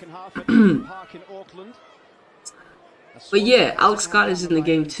 But yeah, Alex Scott is in the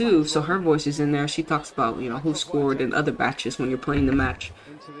game too, so her voice is in there. She talks about, you know, who scored in other matches when you're playing the match.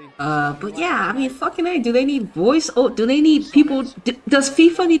 But yeah, I mean, fucking A, do they need voice? Oh, do they need people? Does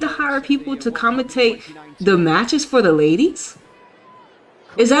FIFA need to hire people to commentate the matches for the ladies?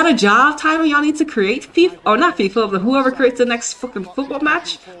 Is that a job title y'all need to create? FIFA, or not FIFA, but whoever creates the next fucking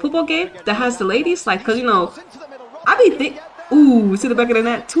football game that has the ladies? Like, cause you know, I be think, ooh, to the back of the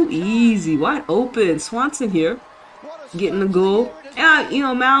net, too easy, wide open. Swanson here, getting the goal. And you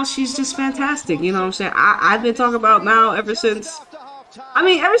know, Mal, she's just fantastic. You know what I'm saying? I've been talking about Mal ever since. I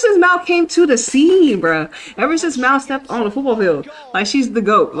mean, ever since Mal came to the scene, bruh. Ever since Mal stepped on the football field. Like, she's the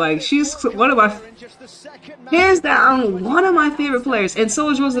GOAT. Like, she's one of my, hands down, one of my favorite players. And so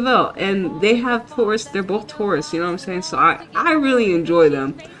is Roosevelt. And they have Taurus. They're both Taurus, you know what I'm saying? So I really enjoy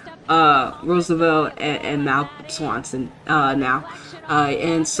them. Roosevelt and Mal Swanson now.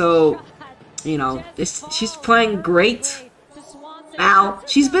 And so, you know, she's playing great. Mal,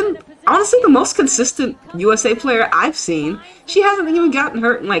 she's been honestly the most consistent USA player I've seen. She hasn't even gotten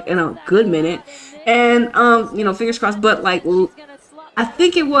hurt in a good minute. And you know, fingers crossed, but like I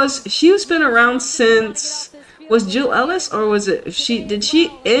think she's been around since, was Jill Ellis, or was it did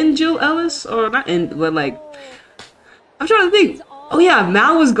she end Jill Ellis or not end, but like I'm trying to think. Oh yeah,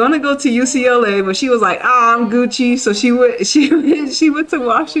 Mal was gonna go to UCLA, but she was like, "Ah, I'm Gucci." So she went to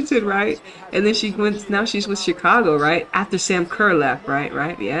Washington, right? And then now she's with Chicago, right? After Sam Kerr left, right?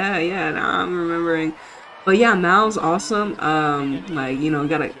 Yeah. Now I'm remembering. But yeah, Mal's awesome. Like, you know,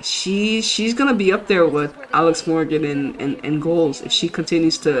 she's gonna be up there with Alex Morgan in goals if she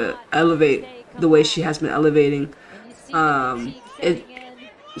continues to elevate the way she has been elevating.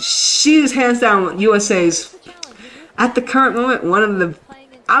 She is hands down USA's, at the current moment, one of the,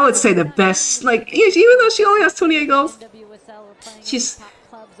 I would say, the best. Like, even though she only has 28 goals,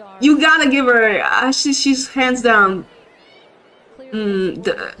 you gotta give her, she's hands down,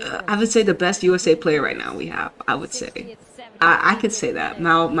 I would say the best USA player right now we have. I would say, I could say that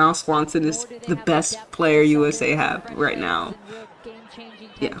Mal Swanson is the best player USA have right now.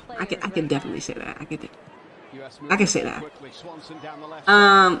 Yeah, I can definitely say that. I can say that.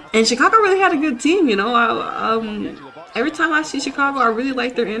 And Chicago really had a good team, you know. Every time I see Chicago, I really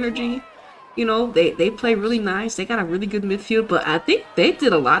like their energy. You know, they play really nice. They got a really good midfield, but I think they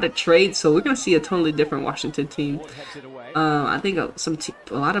did a lot of trades, so we're gonna see a totally different Washington team. I think a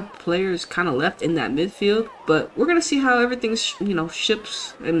lot of players kind of left in that midfield, but we're gonna see how everything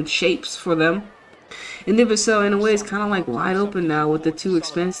shapes for them. And Individual, in a way, is kind of like wide open now with the two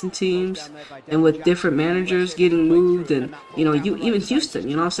expansion teams and with different managers getting moved, and you know, even Houston,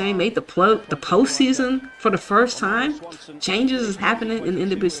 you know what I'm saying, made the postseason for the first time. Changes is happening in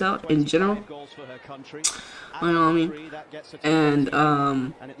Individual in general. You know what I mean?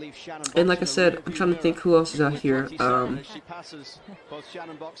 And like I said, I'm trying to think who else is out here.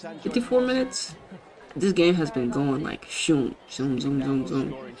 54 minutes. This game has been going like zoom.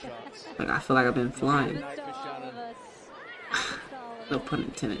 Like, I feel like I've been flying. No pun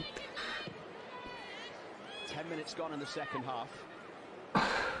intended. 10 minutes gone in the second half.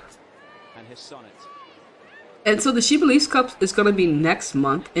 And his sonnet. And so the She Believes Cup is going to be next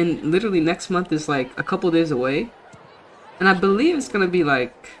month. And literally next month is like a couple days away. And I believe it's going to be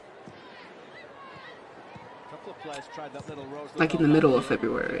like in the middle of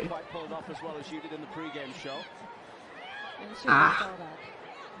February.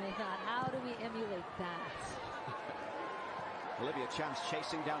 They thought, how do we emulate that? Olivia Chance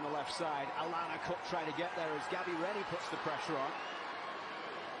chasing down the left side. Alana Cook trying to get there as Gabby Rennie puts the pressure on.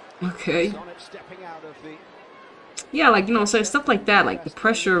 Okay. Stepping out of the... Yeah, like, you know, so stuff like that, like the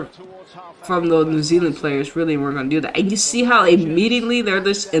pressure from the New Zealand players really weren't going to do that. And you see how immediately they're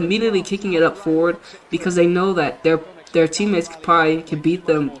just immediately kicking it up forward because they know that their teammates can beat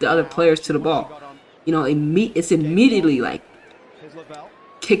the other players to the ball. You know, it's immediately like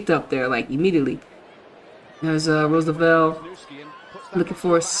kicked up there, like immediately. There's Roosevelt. Looking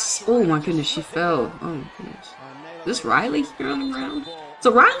for a... Oh my goodness, she fell. Oh my goodness. Is this Riley here on the ground?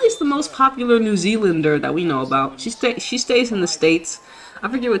 So Riley's the most popular New Zealander that we know about. She stays in the States. I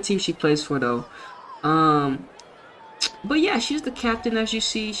forget what team she plays for though. But yeah, she's the captain, as you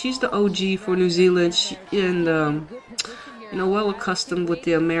see. She's the OG for New Zealand, and you know, well accustomed with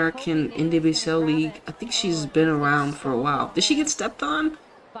the American NWSL League. I think she's been around for a while. Did she get stepped on?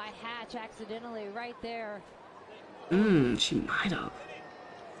 By Hatch accidentally right there. She might have.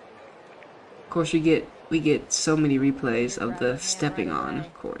 Of course, we get so many replays of the stepping on.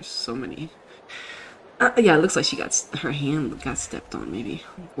 Of course, so many. Yeah, it looks like her hand got stepped on. Maybe,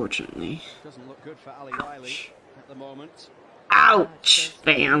 unfortunately. Doesn't look good for Ali Riley at the moment. Ouch,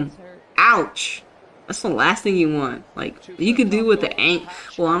 fam. Ouch. That's the last thing you want. Like, you could do with the ankle.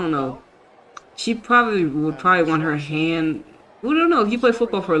 Well, I don't know. She would probably want her hand. We don't know. If you play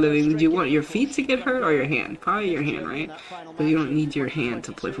football for a living, would you want your feet to get hurt or your hand? Probably your hand, right? But you don't need your hand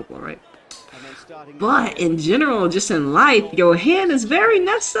to play football, right? But in general, just in life, your hand is very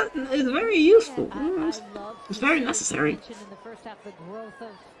useful. It's very necessary.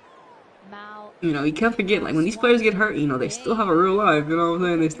 You know, you can't forget, like, when these players get hurt, you know, they still have a real life, you know what I'm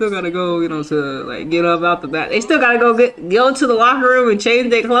saying? They still gotta go, you know, to, like, get up out the back. They still gotta go to the locker room and change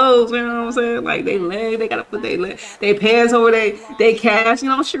their clothes, you know what I'm saying? Like, they gotta put their pants over their calves, you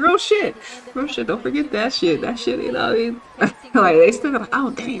know, real shit. Real shit, don't forget that shit. That shit, you know what I mean? Like, they still gotta,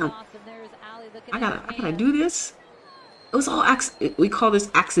 oh, damn. I gotta do this? It was all, we call this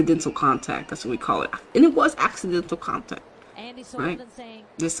accidental contact. That's what we call it. And it was accidental contact. Right?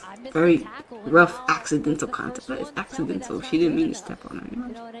 This very rough accidental contact. But it's accidental. She didn't mean to step on her.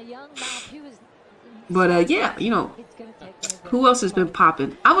 But yeah, you know, who else has been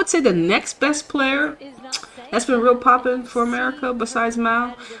popping? I would say the next best player that's been real popping for America besides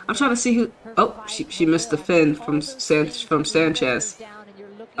Mal. I'm trying to see who. Oh, she missed the fin from Sanchez.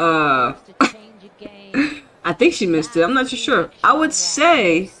 I think she missed it. I'm not too sure. I would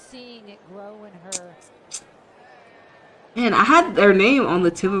say. Man, I had their name on the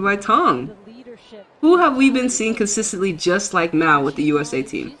tip of my tongue. Who have we been seeing consistently just like Mal with the USA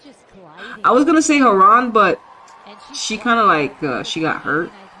team? I was gonna say Haran, but she kind of like she got hurt.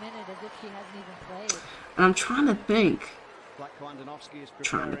 And I'm trying to think.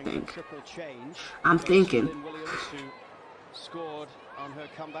 I'm thinking. Scored on her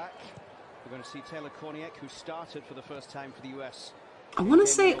comeback. We're going to see Taylor Korniak, who started for the first time for the US. I want to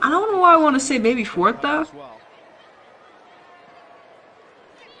say, I don't know why I want to say maybe Huerta.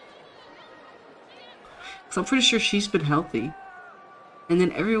 Because I'm pretty sure she's been healthy. And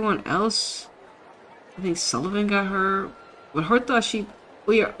then everyone else, I think Sullivan got her. But Huerta,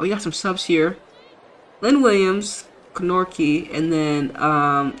 we got some subs here. Lynn Williams, Konorki, and then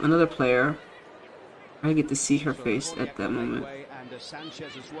another player. I get to see her face at that moment. And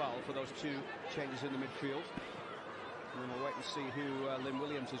Sanchez as well for those two changes in the midfield. And then we'll wait and see who Lynn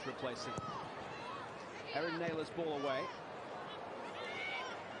Williams is replacing. Erin Naylor's ball away.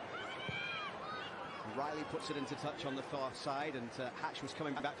 Riley puts it into touch on the far side, and Hatch was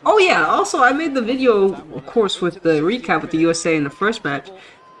coming back. Oh yeah, also I made the video, of course, with the recap with the USA in the first match.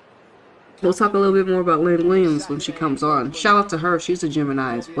 We'll talk a little bit more about Lynn Williams when she comes on. Shout out to her. She's a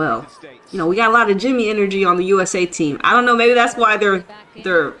Gemini as well. You know, we got a lot of Jimmy energy on the USA team. I don't know, maybe that's why they're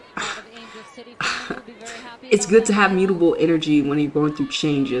it's good to have mutable energy when you're going through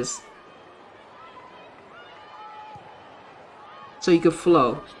changes. So you can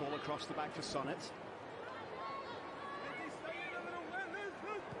flow.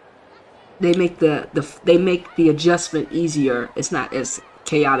 They make the adjustment easier. It's not as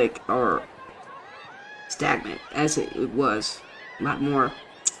chaotic or stagnant as it was. A lot more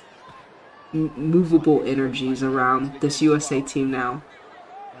movable energies around this USA team now.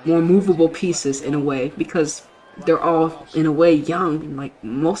 More movable pieces in a way, because they're all in a way young. Like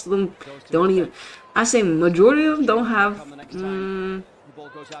most of them don't even. I say majority of them don't have. I'm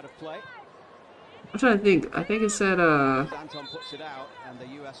trying to think. I think it said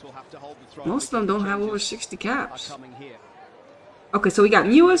most of them don't have over 60 caps. Okay, so we got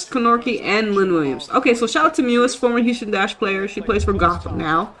Mewis, Konorki, and Lynn Williams. Okay, so shout out to Mewis, former Houston Dash player. She plays for Gotham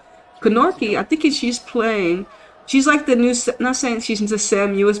now. Konorki, I think she's playing. She's like the new. Not saying she's into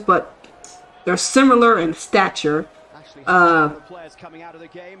Sam Mewis, but they're similar in stature.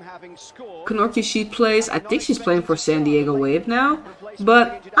 Konorki, she plays. I think she's playing for San Diego Wave now.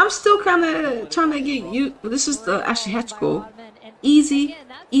 But I'm still kind of trying to get you. This is the Ashley Hatch goal. Easy.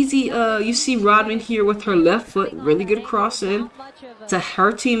 You see Rodman here with her left foot, really good cross in to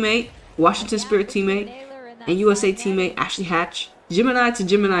her teammate, Washington Spirit teammate, and USA teammate Ashley Hatch. Gemini to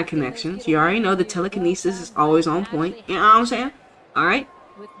Gemini connections. You already know the telekinesis is always on point. You know what I'm saying? All right.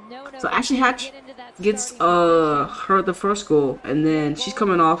 So Ashley Hatch gets her the first goal, and then she's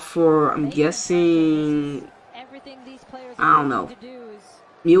coming off for, I'm guessing, I don't know,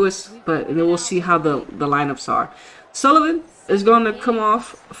 Mewis, but then we'll see how the lineups are. Sullivan is going to come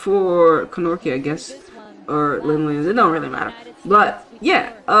off for Kenorkia, I guess, or Lynn Williams. It don't really matter. But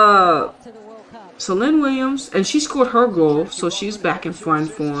yeah, so Lynn Williams, and she scored her goal, so she's back in fine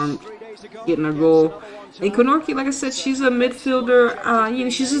form, getting her goal. And Kenorkia, like I said, she's a midfielder. You know,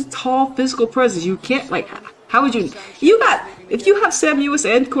 she's a tall physical presence. You can't, like, how would you if you have Sam Ewis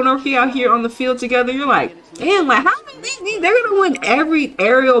and Kenorkia out here on the field together, you're like, damn, like, how many, they're gonna win every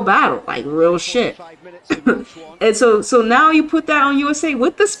aerial battle, like, real shit. And so now you put that on USA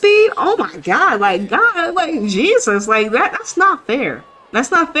with the speed. Oh my God, like Jesus, like that's not fair.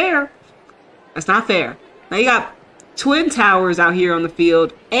 That's not fair. That's not fair. Now you got twin towers out here on the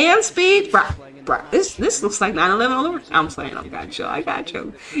field and speed, bruh. This looks like 9/11 all over. I'm saying, I got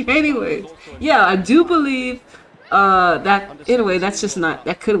you. Anyways, yeah, I do believe that. Anyway, that's just not,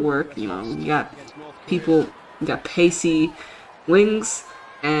 that could work. You know, you got people, you got pacey wings,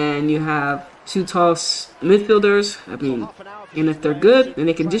 and you have two tall midfielders. I mean, and if they're good and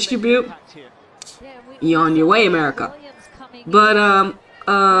they can distribute, you're on your way, America. But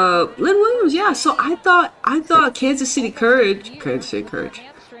Lynn Williams, yeah. So I thought Kansas City Current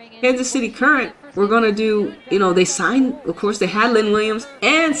were gonna do, you know, they signed, of course, they had Lynn Williams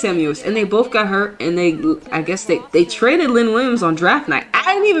and Sam Ewis, and they both got hurt, and I guess they traded Lynn Williams on draft night.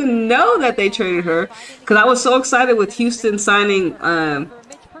 I didn't even know that they traded her, because I was so excited with Houston signing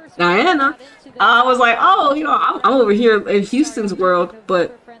Diana. I was like, oh, you know, I'm over here in Houston's world,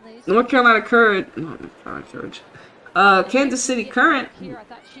 but North Carolina Kansas City Current,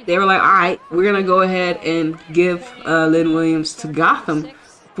 they were like, all right, we're gonna go ahead and give Lynn Williams to Gotham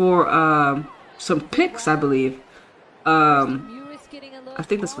for some picks, I believe. I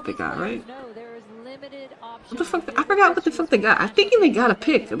think that's what they got, right? What the fuck? I forgot what the fuck they got. I think they got a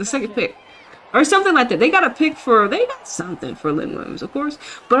pick, the second pick, or something like that. They got a pick they got something for Lynn Williams, of course.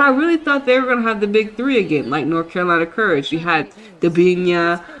 But I really thought they were gonna have the big three again, like North Carolina Courage. You had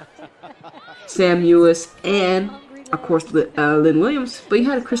Dabinia, Sam Ewis, and of course Lynn Williams. But you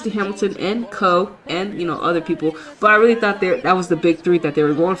had Christy Hamilton and Co. and, you know, other people. But I really thought that was the big three that they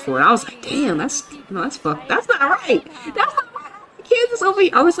were going for. And I was like, damn, that's fucked. That's not right. That's not right. Kansas over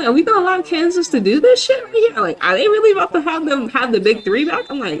here. I was like, are we gonna allow Kansas to do this shit right here? Like, are they really about to have them have the big three back?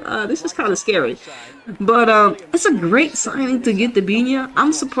 I'm like, this is kind of scary. But it's a great signing to get Dabinia.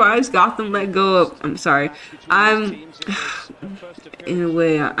 I'm surprised Gotham let go of. I'm sorry. In a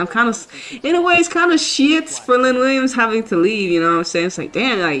way, it's kind of shits for Lynn Williams having to leave, you know what I'm saying? It's like,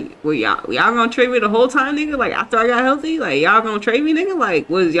 damn, like, y'all gonna trade me the whole time, nigga? Like, after I got healthy? Like, y'all gonna trade me, nigga? Like,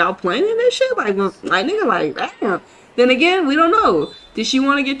 was y'all planning this shit? Like, nigga, like, damn. Then again, we don't know. Did she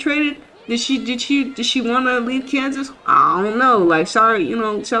want to get traded? Did she want to leave Kansas? I don't know. Like, sorry, you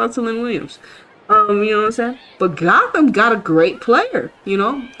know, shout out to Lynn Williams. You know what I'm saying? But Gotham got a great player, you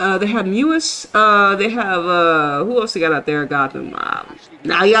know. They have Mewis. They have who else they got out there at Gotham?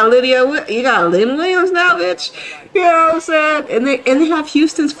 Now you got Lynn Williams now, bitch. You know what I'm saying? And they have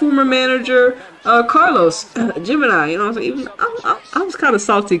Houston's former manager, Carlos Gemini. You know what I'm saying? I was kind of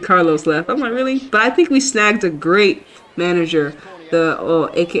salty Carlos left. I'm like, really? But I think we snagged a great manager,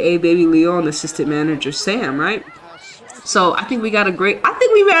 AKA Baby Leon assistant manager Sam, right? So I think we got I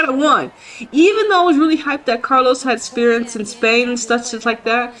think we ran a one. Even though I was really hyped that Carlos had experience in Spain and stuff just like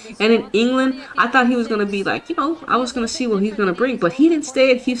that, and in England, I thought he was going to be like, you know, I was going to see what he's going to bring. But he didn't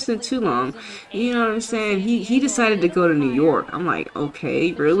stay at Houston too long. You know what I'm saying? He decided to go to New York. I'm like,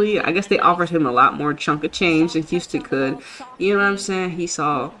 okay, really? I guess they offered him a lot more chunk of change than Houston could. You know what I'm saying? And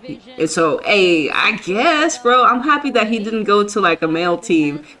so, hey, I guess, bro, I'm happy that he didn't go to like a male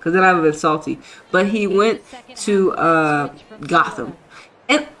team, because then I would have been salty. But he went to Gotham.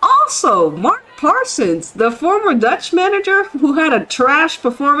 And also, Mark Parsons, the former Dutch manager who had a trash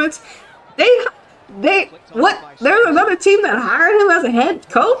performance, there's another team that hired him as a head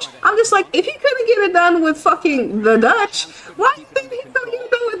coach? I'm just like, if he couldn't get it done with fucking the Dutch, why do you think he couldn't get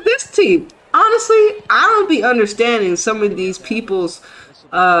it done with this team? Honestly, I don't be understanding some of these people's,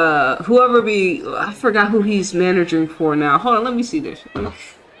 I forgot who he's managing for now. Hold on, let me see this.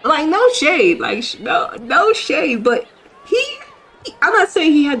 Like, no shade, no shade, but I'm not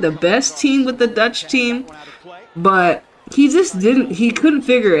saying he had the best team with the Dutch team, but he couldn't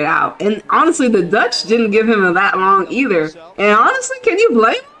figure it out. And honestly, the Dutch didn't give him that long either. And honestly, can you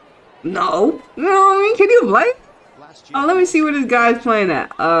blame him? No. You know what I mean? Can you blame him? Oh, let me see where this guy's playing at.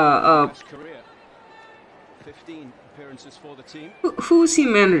 15 appearances for the team. Who's he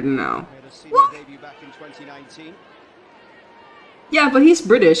managing now? What? Yeah, but he's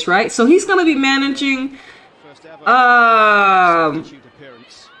British, right? So he's gonna be managing.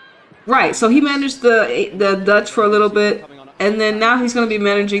 Right. So he managed the Dutch for a little bit, and then now he's gonna be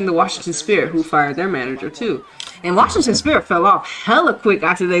managing the Washington Spirit, who fired their manager too. And Washington Spirit fell off hella quick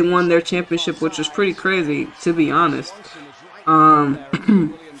after they won their championship, which was pretty crazy, to be honest. Yeah.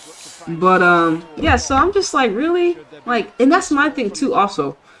 So I'm just like, really, like, and that's my thing too.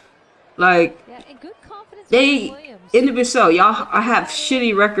 Also, like, they. NWSL, y'all, I have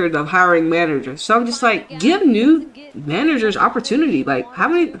shitty record of hiring managers. So I'm just like, give new managers opportunity. Like, how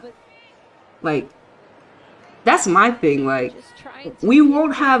many, like, that's my thing. Like, we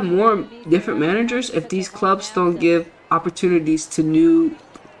won't have more different managers if these clubs don't give opportunities to new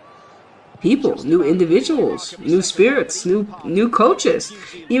people, new individuals, new spirits, new coaches.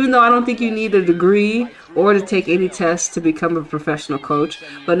 Even though I don't think you need a degree or to take any test to become a professional coach,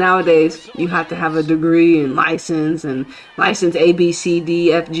 but nowadays you have to have a degree and license A, B, C,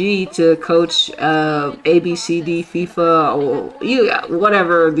 D, F, G to coach A, B, C, D, FIFA, or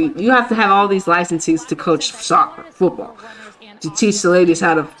whatever. You have to have all these licenses to coach soccer, football, to teach the ladies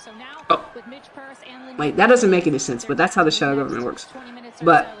how to. Like, that doesn't make any sense, but that's how the shadow government works.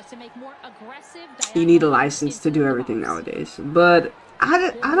 But you need a license to do everything nowadays. But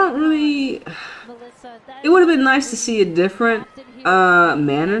I don't really. It would have been nice to see a different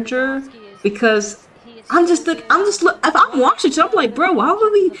manager, because if I'm Washington, I'm like, bro, why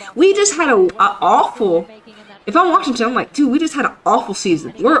would we just had a awful. If I'm Washington, I'm like, dude, we just had an awful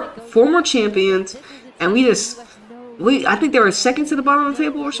season. We're former champions, and I think they were second to the bottom of the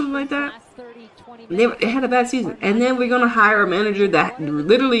table or something like that. They had a bad season, and then we're gonna hire a manager that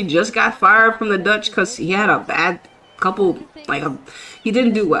literally just got fired from the Dutch because he had a bad couple. He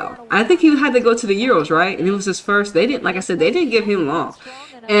didn't do well. I think he had to go to the Euros, right? And it was his first. They didn't, like I said, they didn't give him long.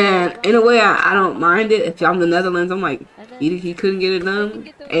 And in a way, I don't mind it. If I'm the Netherlands, I'm like, he couldn't get it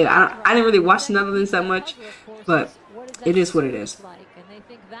done. And I didn't really watch the Netherlands that much, but it is what it is.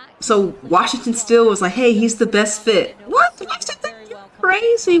 So Washington still was like, hey, he's the best fit. What? Washington?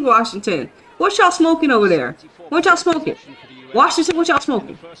 Crazy Washington. What y'all smoking over there? What y'all smoking? Washington, what y'all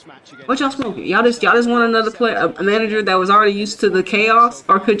smoking? What y'all smoking? Y'all just want another player, a manager that was already used to the chaos,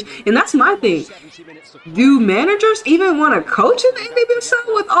 or could? And that's my thing. Do managers even want to coach in the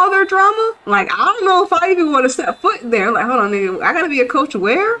NWSL with all their drama? Like, I don't know if I even want to step foot in there. Like, hold on, nigga, I gotta be a coach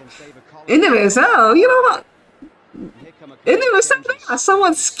where? NWSL, you know what? NWSL,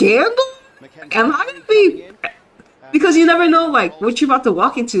 someone's scandal? Am I gonna be? Because you never know, like, what you're about to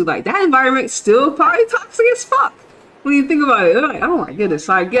walk into. Like, that environment's still probably toxic as fuck. When you think about it, like, oh my goodness.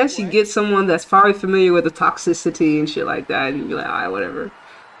 So I guess you get someone that's probably familiar with the toxicity and shit like that, and you be like, alright, whatever.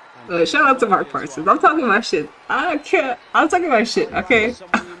 But shout out to Mark Parsons. I'm talking my shit. I can't. I'm talking my shit, okay?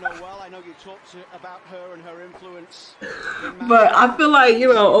 But I feel like,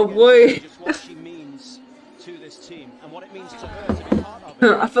 oh boy.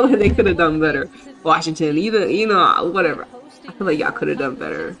 I feel like they could have done better. Washington, whatever. I feel like y'all could have done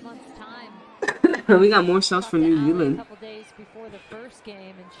better. We got more stuff from New Zealand.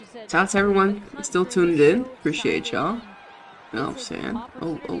 Shout out to everyone still tuned in. Appreciate y'all. You know what I'm saying?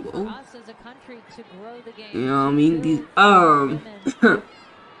 Oh. You know what I mean?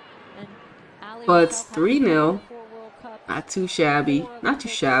 But it's 3-0. Not too shabby. Not too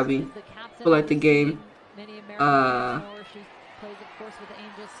shabby. I feel like the game.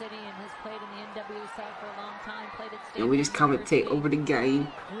 And we just commentate over the game.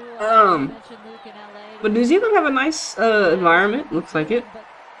 But New Zealand have a nice environment, looks like it.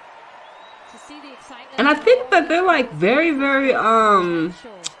 And I think that they're like very, very I don't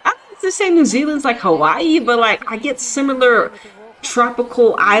have to say New Zealand's like Hawaii, but like I get similar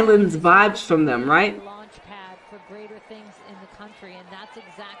tropical islands vibes from them, right?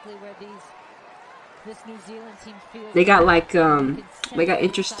 They got like they got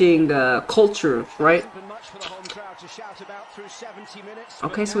interesting culture, right?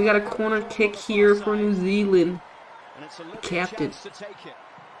 Okay, so we got a corner kick here for New Zealand. Captain.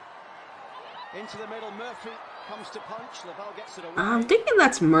 I'm thinking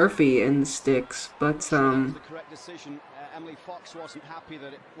that's Murphy in the sticks, but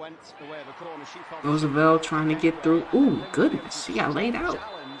Roosevelt trying to get through. Ooh, goodness, she got laid out.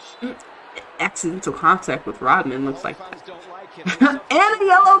 Accidental contact with Rodman looks like that. And a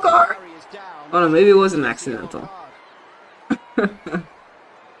yellow card. Oh no, maybe it wasn't accidental.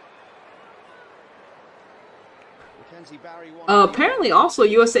 Apparently, also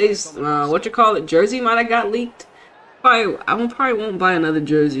USA's jersey might have got leaked. I probably won't buy another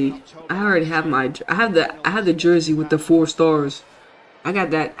jersey. I already have I have the jersey with the 4 stars. I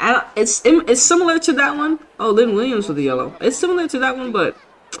got that. It's similar to that one. Oh, Lynn Williams with the yellow. It's similar to that one, but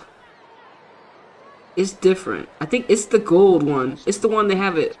it's different. I think it's the gold one. It's the one they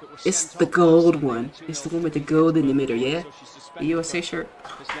have it. It's the gold one. It's the one with the gold in the middle, yeah? The USA shirt.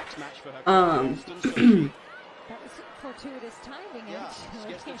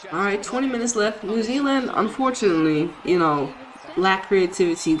 Alright, 20 minutes left. New Zealand, unfortunately, you know, lack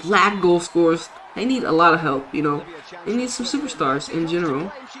creativity, lack goal scores. They need a lot of help, you know. They need some superstars in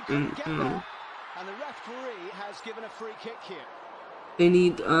general. And, you know. They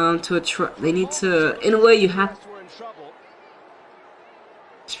need to in a way you have.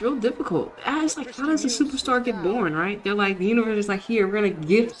 It's real difficult. It's like, how does a superstar get born, right? They're like, the universe is like, here, we're gonna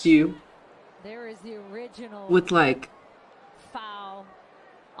gift you with like foul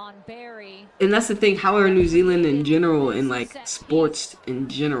on Barry. And that's the thing, how are New Zealand in general and like sports in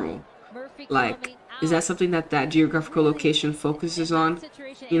general? Like, is that something that geographical location focuses on?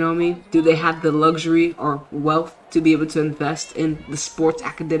 You know what I mean? Do they have the luxury or wealth to be able to invest in the sports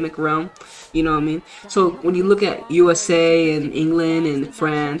academic realm? You know what I mean? So when you look at USA and England and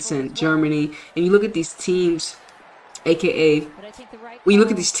France and Germany, and you look at these teams, aka when you look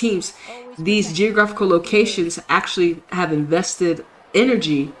at these teams, these geographical locations actually have invested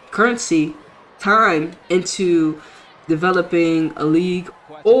energy, currency, time into developing a league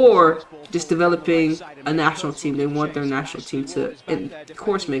or just developing a national team. They want their national team to, and of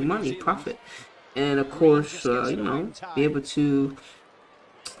course, make money, profit, and of course, you know, be able to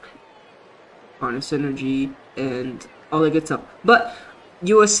harness energy and all that good stuff. But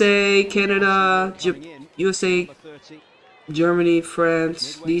USA, Canada, USA, Germany,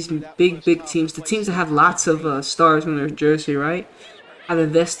 France, these big teams, the teams that have lots of stars on their jersey, right, have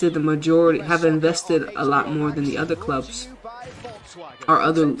invested a lot more than the other clubs or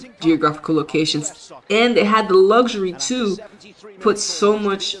other geographical locations, and they had the luxury to put so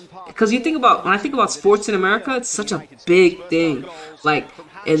much, because you think about, when I think about sports in America, it's such a big thing, like,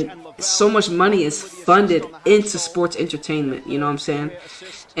 and so much money is funded into sports entertainment, you know what I'm saying?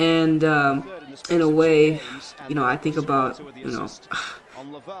 And in a way, you know, I think about, you know,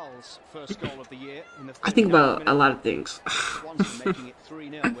 I think about a lot of things.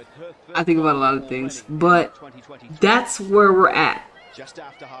 I think about a lot of things, but that's where we're at.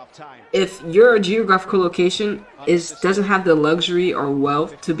 If your geographical location doesn't have the luxury or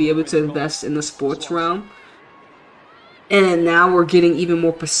wealth to be able to invest in the sports realm, and now we're getting even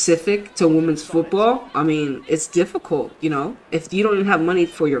more specific to women's football, I mean, it's difficult, you know? If you don't even have money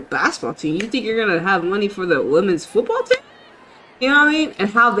for your basketball team, you think you're gonna have money for the women's football team? You know what I mean? And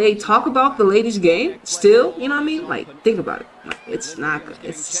how they talk about the ladies' game still, you know what I mean? Like, think about it. Like, it's not good.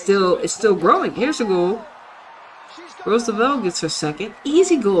 It's still growing. Here's a goal. Roosevelt gets her second.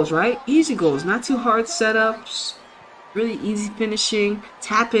 Easy goals, right? Easy goals. Not too hard setups. Really easy finishing.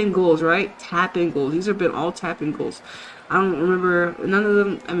 Tap-in goals, right? Tap-in goals. These have been all tap-in goals. I don't remember, none of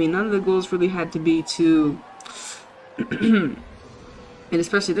them, I mean, none of the goals really had to be too, and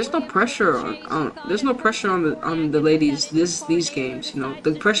especially, there's no pressure on the ladies these games, you know.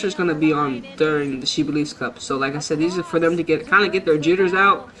 The pressure is going to be on during the She Believes Cup. So like I said, these are for them to kind of get their jitters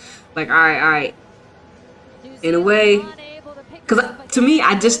out, like, all right, in a way, because to me,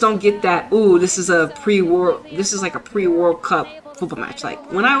 I just don't get that, ooh, this is like a pre-World Cup football match.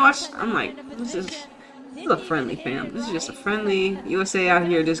 Like, when I watch, I'm like, this is a friendly, fam. This is just a friendly. USA out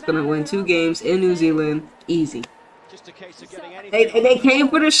here just gonna win 2 games in New Zealand, easy. They came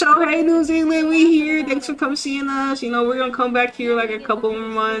for the show. Hey, New Zealand, we here. Thanks for coming seeing us. You know, we're gonna come back here like a couple more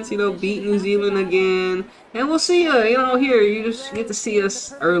months. You know, beat New Zealand again, and we'll see you. You know, here you just get to see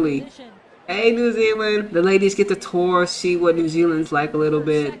us early. Hey, New Zealand. The ladies get to tour, see what New Zealand's like a little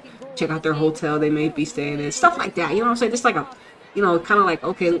bit. Check out their hotel they may be staying in, stuff like that. You know what I'm saying? Just like a, you know, kind of like,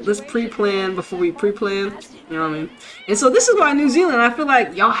 okay, let's pre-plan before we pre-plan. You know what I mean? And so this is why New Zealand, I feel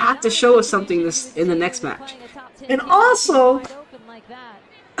like y'all have to show us something in the next match. And also,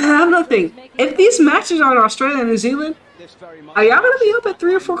 I have another thing. If these matches are in Australia and New Zealand, are y'all gonna be up at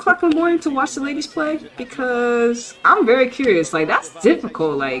 3 or 4 o'clock in the morning to watch the ladies play? Because I'm very curious. Like, that's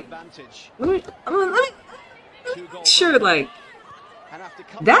difficult. Like, let me sure. Like,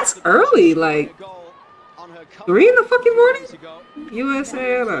 that's early. Like, 3 in the fucking morning?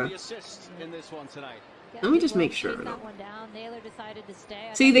 USA, let me just make sure.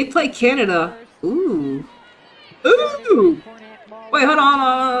 See, they play Canada. Ooh. Ooh! Wait, hold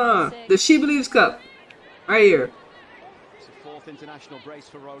on. The She Believes Cup. Right here.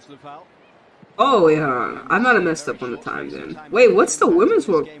 Oh, wait, hold on. I might have messed up on the time then. Wait, what's the Women's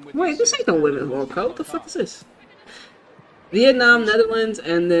World? Wait, this ain't the Women's World Cup. What the fuck is this? Vietnam, Netherlands,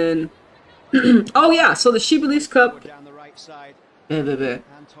 and then... oh, yeah, so the She Believes Cup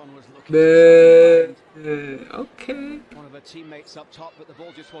Anton was looking Okay. one of her teammates up top, but the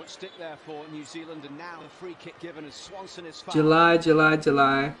ball just won't stick there for New Zealand. And now the free kick given as Swanson is fouled. July.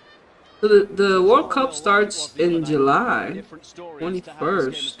 So the World Cup starts in July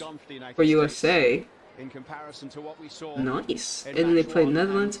 21st for USA. In comparison to what we saw. Nice. And then they play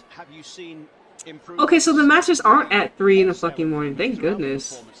Netherlands. Okay, so the matches aren't at 3 in the fucking morning. Thank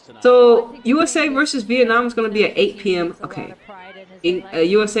goodness. So USA versus Vietnam is going to be at 8 p.m. Okay.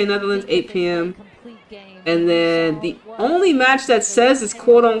 USA Netherlands 8 p.m. And then the only match that says it's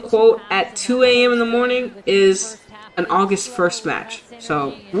quote unquote at 2 a.m. in the morning is an August 1st match.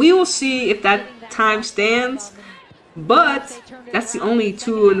 So we will see if that time stands. But that's the only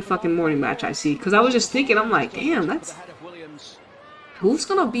 2 in the fucking morning match I see. Because I was just thinking, I'm like, damn, that's... Who's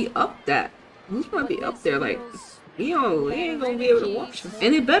going to be up that? Who's going to be up there? Like, you know, they ain't going to be able to watch them.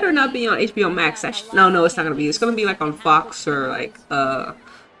 And it better not be on HBO Max. No, it's not going to be. It's going to be like on Fox or like, I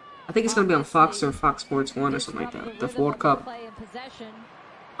think it's going to be on Fox or Fox Sports 1 or something like that. The World Cup.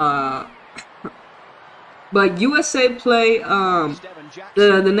 But USA play,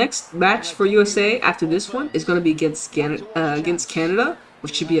 the next match for USA after this one is going to be against Canada,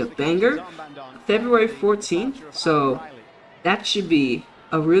 which should be a banger, February 14th. So that should be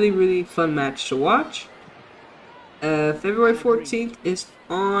a really, really fun match to watch. February 14th is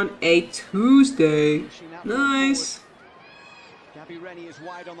on a Tuesday. Nice.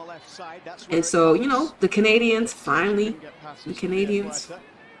 And so, you know, the Canadians, finally, we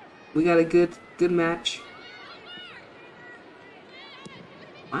got a good match.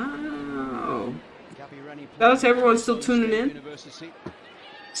 Wow. Shout out to everyone still tuning in.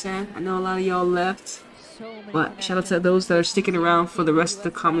 Sad, I know a lot of y'all left. But shout out to those that are sticking around for the rest of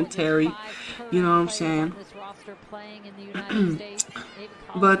the commentary. You know what I'm saying?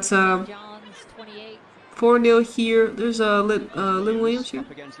 But 4-0 here. There's Lynn Williams here.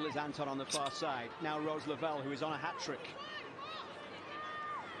 Against Liz Anton on the far side. Now Rose Lavelle, who is on a hat trick.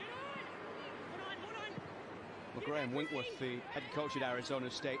 Well, Graham Winkworth, the head coach at Arizona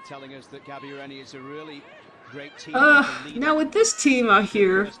State, telling us that Gabby Rennie is a really great team. Now with this team out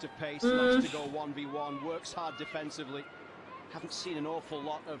here, loves to go 1v1, works hard defensively. Haven't seen an awful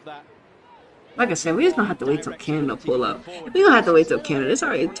lot of that. Like I said, we just don't have to wait till Canada pull up. We don't have to wait till Canada. It's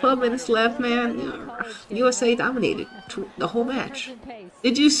already 12 minutes left, man. USA dominated the whole match.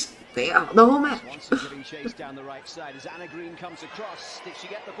 Did you? The whole match. Swanson giving chase down the right side as Anna Green comes across. Did she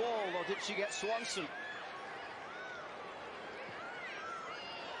get the ball or did she get Swanson?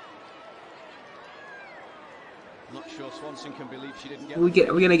 I'm not sure Swanson can believe she didn't get.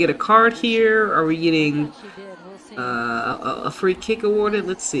 Are we gonna get a card here? Are we getting a free kick awarded?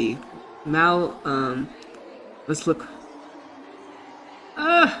 Let's see. Mal, let's look.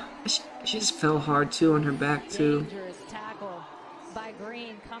 She just fell hard too on her back too.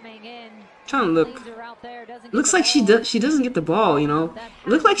 Trying to look. Looks like she doesn't get the ball. You know,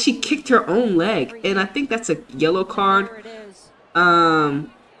 looks like she kicked her own leg, and I think that's a yellow card.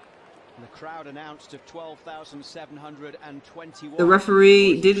 Crowd announced of 12,721. The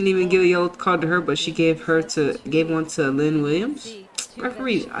referee didn't even give a yellow card to her, but she gave one to Lynn Williams.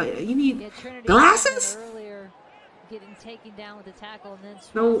 Referee, you need glasses?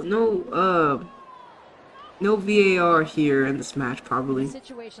 No VAR here in this match probably.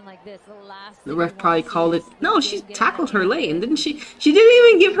 The ref probably called it. No, she tackled her late, and didn't she? She didn't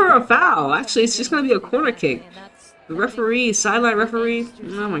even give her a foul. Actually, it's just gonna be a corner kick. The referee, sideline referee,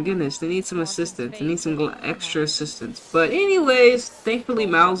 oh my goodness, they need some assistance. They need some extra assistance. But anyways, thankfully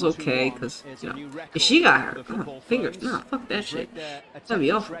Mal's okay, because, you know, if she got her, fingers, nah, fuck that shit. That'd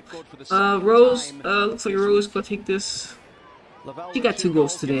be awful. Rose, looks like Rose gonna take this. She got 2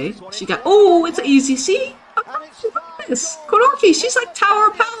 goals today. She got, oh, it's an easy, see? Look at this. Kodoki, she's like Tower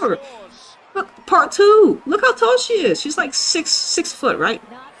of Power. Look, part 2. Look how tall she is. She's like 6 foot, right?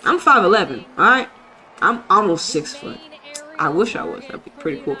 I'm 5'11", alright? I'm almost 6 foot. I wish I was. That'd be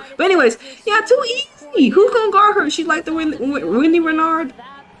pretty cool. But anyways, yeah, too easy. Who's gonna guard her? She's like the Wendy Renard.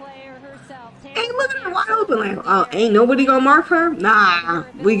 Hey, look at her wide open. Like, oh, ain't nobody gonna mark her? Nah,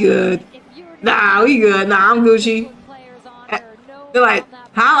 we good. Nah, we good. Nah, I'm Gucci. They're like,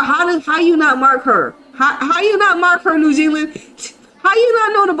 how you not mark her? How you not mark her, New Zealand? How you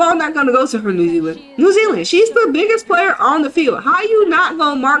not know the ball not gonna go to her, New Zealand? New Zealand, she's the biggest player on the field. How you not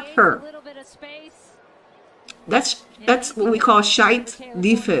gonna mark her? That's what we call shite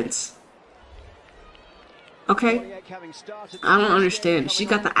defense. Okay? I don't understand. She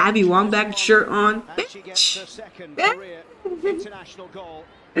got the Abby Wambach shirt on.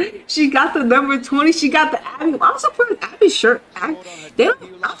 She got the number 20. She got the Abby. I'm surprised Abby's shirt. I'm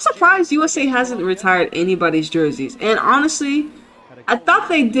surprised USA hasn't retired anybody's jerseys. And honestly, I thought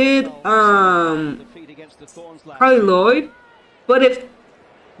they did Carly Lloyd, but if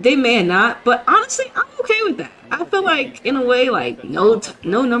they may have not, but honestly, I'm okay with that. I feel like, in a way, like, no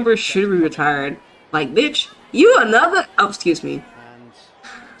number should be retired. Like, bitch, you another... Oh, excuse me.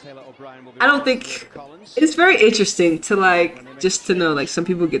 I don't think... It's very interesting to, like, just to know, like, some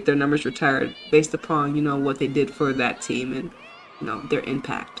people get their numbers retired based upon, you know, what they did for that team and, you know, their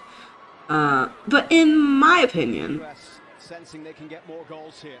impact. But in my opinion...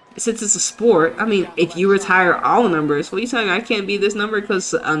 Since it's a sport, I mean, if you retire all the numbers, what are you telling me? I can't be this number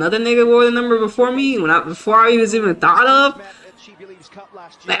because another nigga wore the number before me before I was even thought of.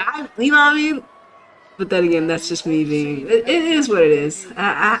 Like, you know what I mean? But then again, that's just me being. It is what it is.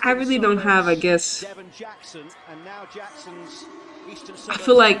 I really don't have, I guess. I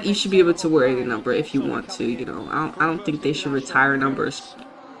feel like you should be able to wear any number if you want to. You know, I don't think they should retire numbers.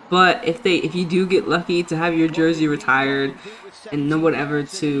 But if you do get lucky to have your jersey retired and no one ever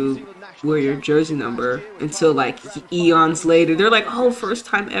to wear your jersey number until like eons later, they're like, oh, first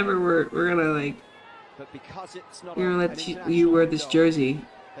time ever we're gonna like let you wear this jersey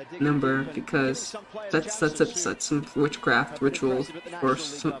number because that's some witchcraft ritual or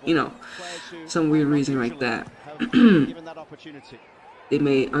some, you know, some weird reason like that. They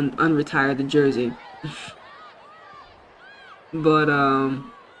may unretire the jersey. But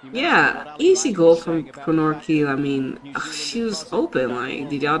yeah, easy goal from Norkeel. I mean, she was open. Like,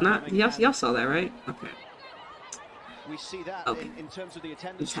 did y'all not? Y'all saw that, right? Okay. Okay. I'm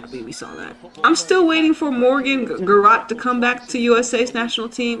happy we saw that. I'm still waiting for Morgan Garrott to come back to USA's national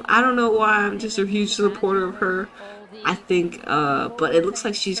team. I don't know why. I'm just a huge supporter of her. I think, but it looks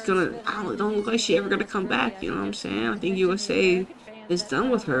like she's gonna. Don't look like she's ever gonna come back. You know what I'm saying? I think USA is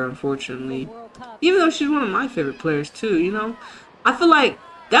done with her, unfortunately. Even though she's one of my favorite players too. You know, I feel like.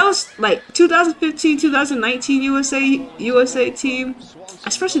 That was like 2015, 2019 USA team,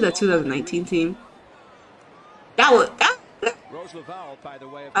 especially that 2019 team. I'm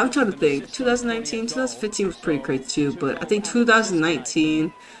trying to think. 2019, 2015 was pretty crazy too, but I think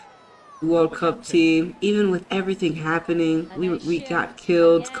 2019 World Cup team, even with everything happening, we got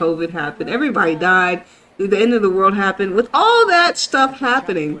killed, COVID happened, everybody died. The end of the world happened. With all that stuff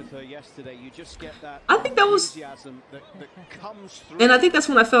happening, I think that was, and I think that's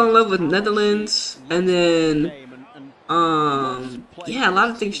when I fell in love with Netherlands. And then, yeah, a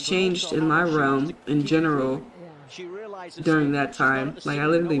lot of things changed in my realm in general during that time. Like, I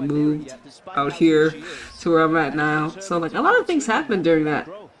literally moved out here to where I'm at now. So, like, a lot of things happened during that.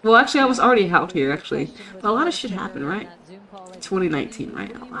 Well, actually, I was already out here, actually. But a lot of shit happened, right? 2019,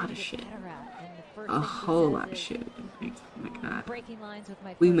 right? A lot of shit. A whole lot of shit. Oh my god.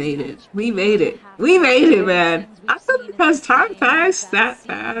 We made it. We made it. We made it, man. I thought because time passed that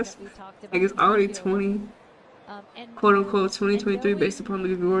fast. Like, it's already 20, quote unquote, 2023 based upon the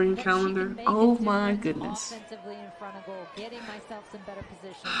Gregorian calendar. Oh my goodness.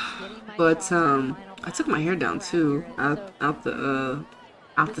 But, I took my hair down too.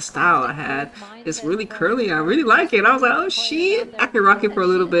 Out the style I had. It's really curly. I really like it. I was like, oh shit, I can rock it for a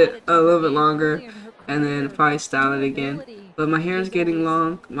little bit longer, and then probably style it again. But my hair is getting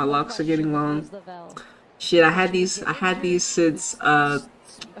long. My locks are getting long. Shit, I had these since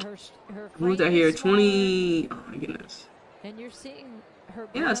moved out here 20. Oh my goodness.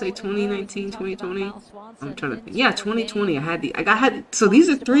 Yeah, I say 2019, 2020. I'm trying to think. Yeah, 2020. I had. So these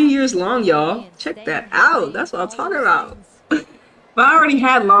are 3 years long, y'all. Check that out. That's what I'm talking about. But I already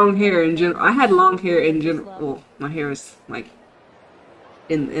had long hair in general. I had long hair in general. Well, my hair is like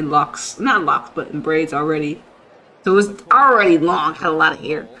in locks, not locks, but in braids already. So it was already long. Had a lot of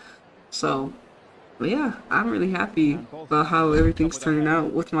hair. So, but yeah, I'm really happy about how everything's turning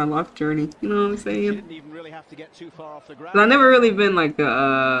out with my lock journey. You know what I'm saying? But I never really been like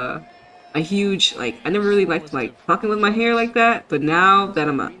a huge, like, I never really liked like fucking with my hair like that. But now that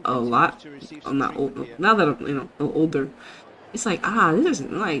I'm not old. Now that I'm, you know, older. It's like, this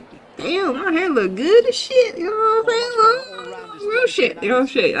isn't like, damn, my hair look good as shit, you know what I'm saying? Real shit, real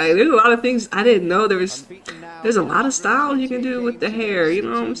shit. Like, there's a lot of things I didn't know. There's a lot of styles you can do with the hair, you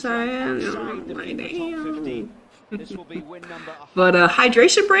know what I'm saying? You know, like, damn. But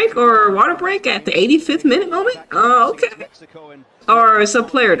hydration break or water break at the 85th minute moment? Oh, okay. Or is a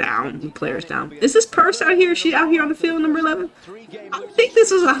player down? The player's down. Is this Purse out here? Is she out here on the field, number 11? I think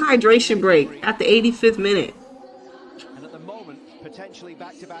this was a hydration break at the 85th minute. Potentially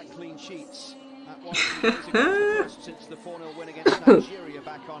back-to-back clean sheets. Since the 4-0 win against Nigeria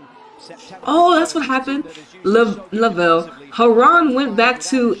back on September. Oh, that's what happened. Lavelle. Haran went back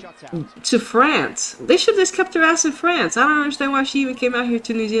to France. They should have just kept her ass in France. I don't understand why she even came out here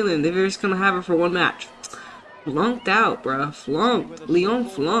to New Zealand. They were just gonna have her for one match. Flunked out, bruh. Flunked. Leon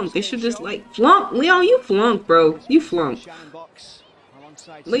flunked. They should just, like, flunk. Leon, you flunked, bro. You flunked.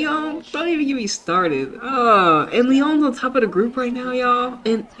 Leon, don't even get me started. And Leon's on top of the group right now, y'all.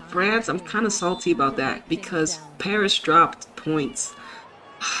 In France, I'm kind of salty about that because Paris dropped points.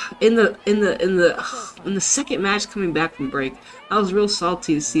 In the second match coming back from break, I was real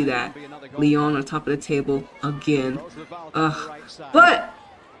salty to see that Leon on top of the table again. But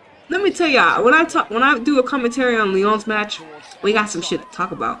let me tell y'all, when I do a commentary on Leon's match, we got some shit to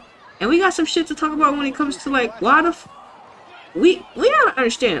talk about, and we got some shit to talk about when it comes to like why the we gotta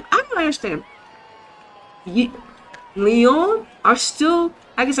understand. I don't understand. Leon are still.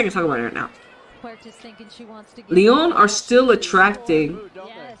 I guess I can talk about it right now. Leon are still attracting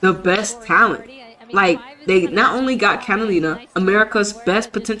the best talent. Like, they not only got Catalina, America's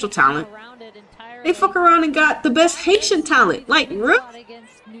best potential talent, they fuck around and got the best Haitian talent. Like, really?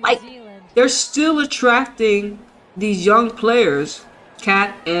 Like, they're still attracting these young players,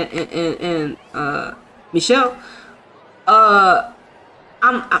 Kat and Michelle.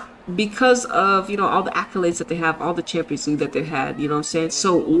 Because of, you know, all the accolades that they have, all the Champions League that they had, you know what I'm saying?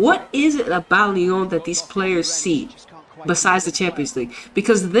 So what is it about Lyon that these players see besides the Champions League?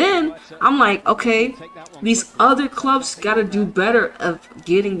 Because then I'm like, okay, these other clubs got to do better of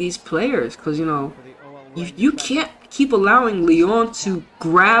getting these players, because, you know, you can't keep allowing Lyon to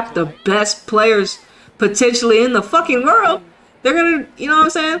grab the best players potentially in the fucking world. They're gonna, you know what I'm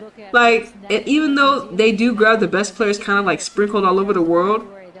saying? Like, and even though they do grab the best players kind of like sprinkled all over the world,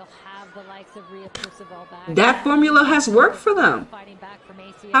 that formula has worked for them.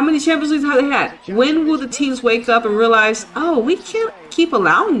 How many Champions Leagues have they had? When will the teams wake up and realize, oh, we can't keep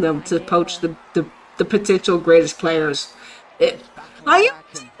allowing them to poach the potential greatest players? We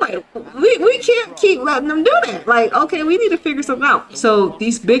can't keep letting them do that. Like, okay, we need to figure something out. So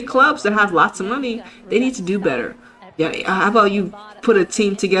these big clubs that have lots of money, they need to do better. Yeah, how about you put a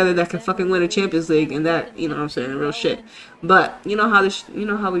team together that can fucking win a Champions League, and that, you know what I'm saying, real shit. But you know how this, you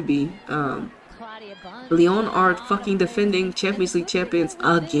know how we be. Lyon are fucking defending Champions League champions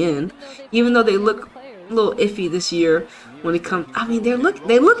again, even though they look a little iffy this year when it comes. I mean, they look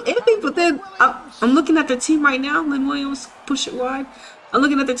iffy, but then I'm looking at their team right now. Lynn Williams push it wide. I'm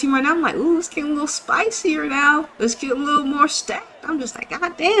looking at their team right now. I'm like, ooh, it's getting a little spicier now. It's getting a little more stacked. I'm just like,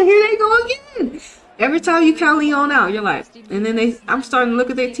 god damn, here they go again. Every time you count Lyon out, you're like, and then I'm starting to look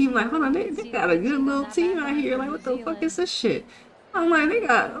at their team like, hold on, they got a good little team out here. Like, what the fuck is this shit? I'm like, they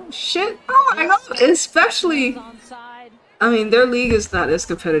got, oh shit, oh my god. Especially, I mean, their league is not as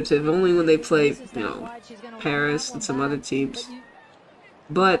competitive, only when they play, you know, Paris and some other teams.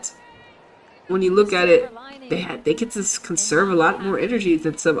 But when you look at it, they get to conserve a lot more energy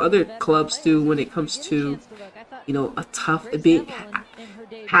than some other clubs do when it comes to, you know,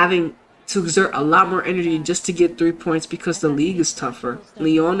 having to exert a lot more energy just to get 3 points because the league is tougher.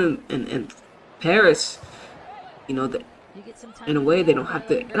 Lyon and Paris, you know, in a way they don't have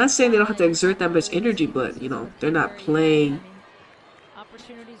to. I'm not saying they don't have to exert that much energy, but you know, they're not playing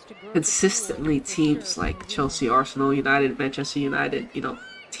consistently teams like Chelsea, Arsenal, United, Manchester United, you know,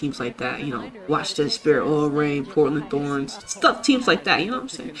 teams like that, you know, Watch the Spirit, Oil Rain, Portland Thorns, stuff, teams like that, you know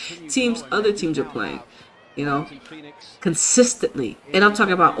what I'm saying? Other teams are playing, you know, consistently. And I'm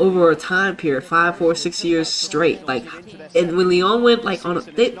talking about over a time period, 5, 4, 6 years straight. Like, and when Lyon went like on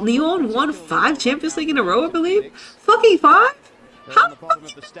Lyon won 5 Champions League in a row, I believe. Fucking 5? How the fuck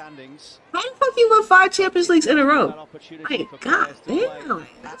you won 5 Champions Leagues in a row? Like, god damn,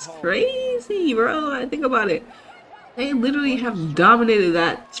 that's crazy, bro. I think about it. They literally have dominated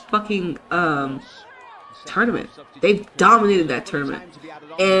that fucking tournament. They've dominated that tournament.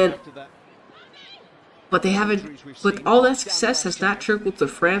 But they haven't, but all that success has not trickled to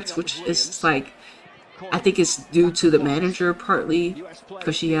France, which is like, I think it's due to the manager partly,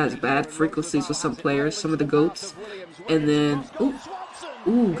 because she has bad frequencies with some players, some of the GOATs. And then,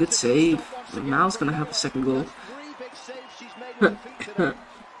 ooh, good save. Mal's gonna have a second goal.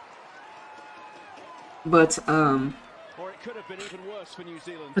 But, I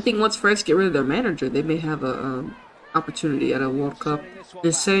think once France get rid of their manager, they may have a, opportunity at a World Cup.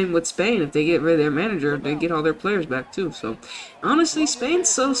 The same with Spain. If they get rid of their manager, they get all their players back too. So honestly, Spain,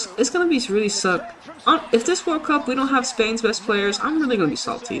 so it's gonna be really suck. If this World Cup we don't have Spain's best players, I'm really gonna be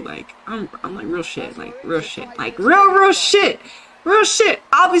salty. Like I'm like real shit. Like real shit. Like real shit. Real shit.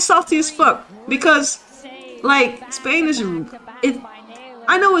 I'll be salty as fuck because like Spain is it.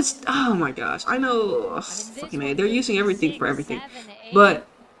 I know it's, oh my gosh, I know, fucking man, they're using everything for everything, but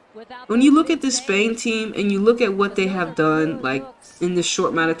when you look at the Spain team and you look at what they have done, like in this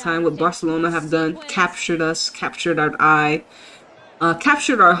short amount of time, what Barcelona have done, captured us, captured our eye,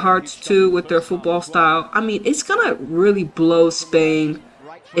 captured our hearts too with their football style. I mean, it's gonna really blow Spain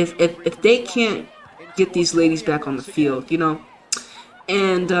if they can't get these ladies back on the field, you know.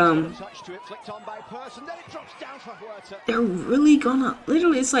 And they're really gonna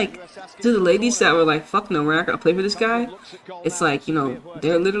literally. It's like to the ladies that were like, "Fuck no, we're not gonna play for this guy." It's like, you know,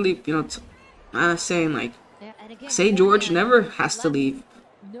 they're literally, you know, saying like, "Say George never has to leave."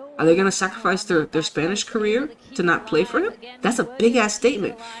 Are they gonna sacrifice their Spanish career to not play for him? That's a big ass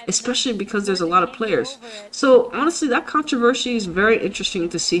statement, especially because there's a lot of players. So honestly, that controversy is very interesting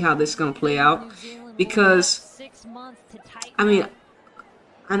to see how this is gonna play out, because I mean,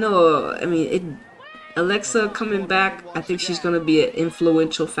 Alexa coming back, I think she's going to be an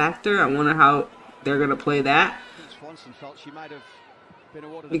influential factor. I wonder how they're going to play that.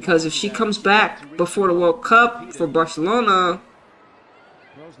 Because if she comes back before the World Cup for Barcelona,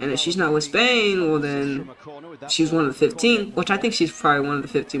 and if she's not with Spain, well then she's one of the 15, which I think she's probably one of the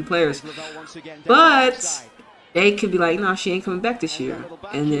 15 players. But they could be like, no, she ain't coming back this year.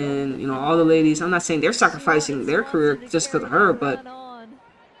 And then, you know, all the ladies, I'm not saying they're sacrificing their career just because of her, but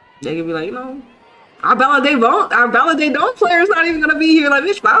they could be like, you know, our Balade Don't player's not even going to be here. Like,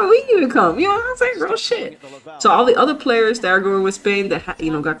 bitch, why would we even come? You know what I'm saying? Real shit. So all the other players that are going with Spain that,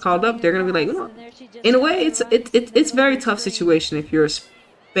 you know, got called up, they're going to be like, you know, in a way, it's a very tough situation if you're a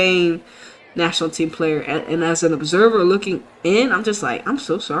Spain national team player. And as an observer looking in, I'm just like, I'm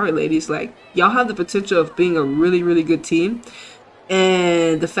so sorry, ladies. Like, y'all have the potential of being a really, really good team.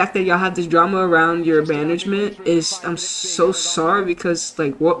 And the fact that y'all have this drama around your management is, I'm so sorry, because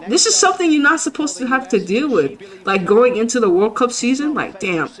like, what, this is something you're not supposed to have to deal with. Like, going into the World Cup season, like,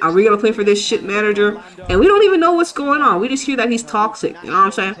 damn, are we gonna play for this shit manager? And we don't even know what's going on. We just hear that he's toxic. You know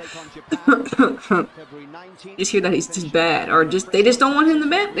what I'm saying? Just hear that he's just bad, or they just don't want him to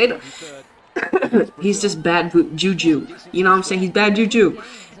man. They don't. He's just bad juju. You know what I'm saying? He's bad juju.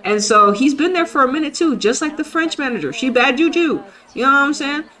 And so he's been there for a minute too, just like the French manager. She bad juju. You know what I'm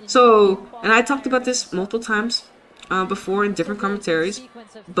saying? So, and I talked about this multiple times before in different commentaries.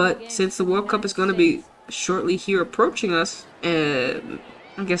 But since the World Cup is going to be shortly here approaching us, I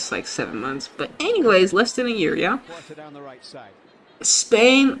guess like 7 months. But anyways, less than a year, yeah?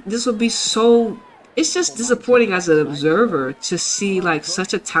 Spain, this will be so... It's just disappointing as an observer to see like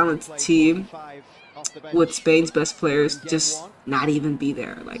such a talented team with Spain's best players just not even be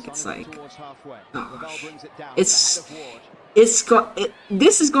there. Like, it's like, gosh,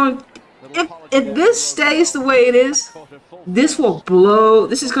 this is going, if this stays the way it is, this will blow.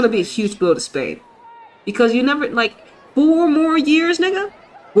 This is going to be a huge blow to Spain, because you never, like, 4 more years, nigga.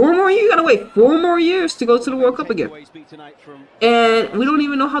 4 more years. You gotta wait 4 more years to go to the World Cup again. And we don't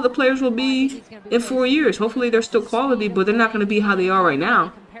even know how the players will be in 4 years. Hopefully they're still quality, but they're not gonna be how they are right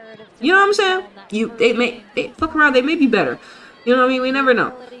now. You know what I'm saying? They fuck around, they may be better. You know what I mean? We never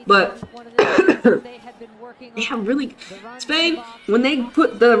know. But they have really, Spain, when they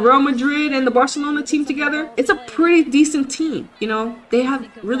put the Real Madrid and the Barcelona team together, it's a pretty decent team. You know, they have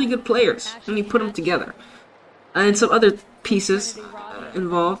really good players when you put them together, and some other pieces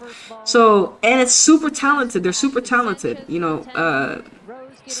involved. So, and it's super talented. They're super talented, you know.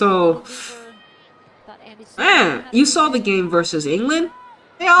 So, man, you saw the game versus England.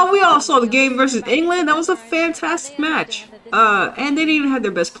 Yeah, we all saw the game versus England. That was a fantastic match. And they didn't even have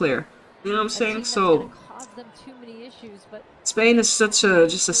their best player. You know what I'm saying? So, Spain is such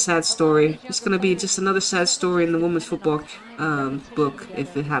just a sad story. It's gonna be just another sad story in the women's football book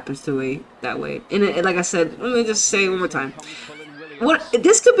if it happens to be that way. And like I said, let me just say it one more time.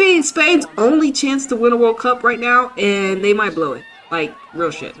 This could be Spain's only chance to win a World Cup right now, and they might blow it. Like,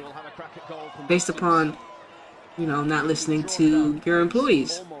 real shit. Based upon, you know, not listening to your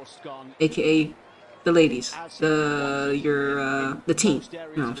employees, aka the ladies, the team. You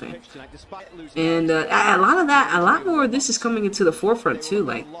know what I'm saying? And a lot more of this is coming into the forefront too.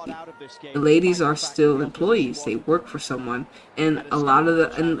 Like, the ladies are still employees; they work for someone, and a lot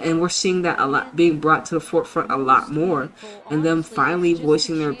of and we're seeing that a lot being brought to the forefront a lot more, and them finally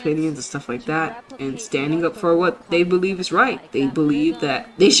voicing their opinions and stuff like that, and standing up for what they believe is right. They believe that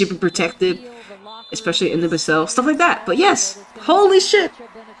they should be protected, especially in themselves, stuff like that. But yes, holy shit.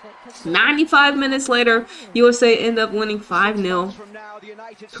 95 minutes later, USA end up winning 5-0.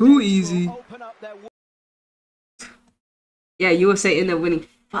 Too easy. Yeah, USA end up winning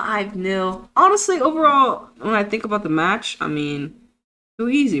 5-0. Honestly, overall, when I think about the match, I mean, too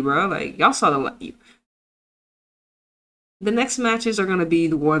easy, bro. Like, y'all saw the next matches are going to be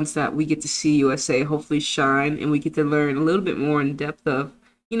the ones that we get to see USA hopefully shine, and we get to learn a little bit more in depth of,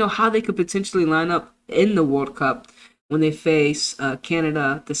 you know, how they could potentially line up in the World Cup when they face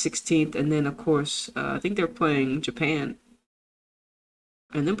Canada the 16th, and then of course I think they're playing Japan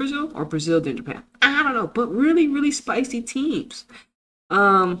and then Brazil, or Brazil then Japan. I don't know, but really, really spicy teams.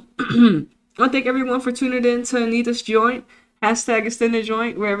 I want to thank everyone for tuning in to Anita's Joint. Hashtag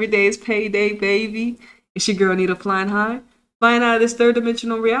Extendajoint, where every day is payday, baby. It's your girl Anita flying high, flying out of this third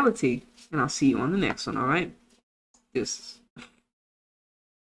dimensional reality. And I'll see you on the next one, alright? Deuces.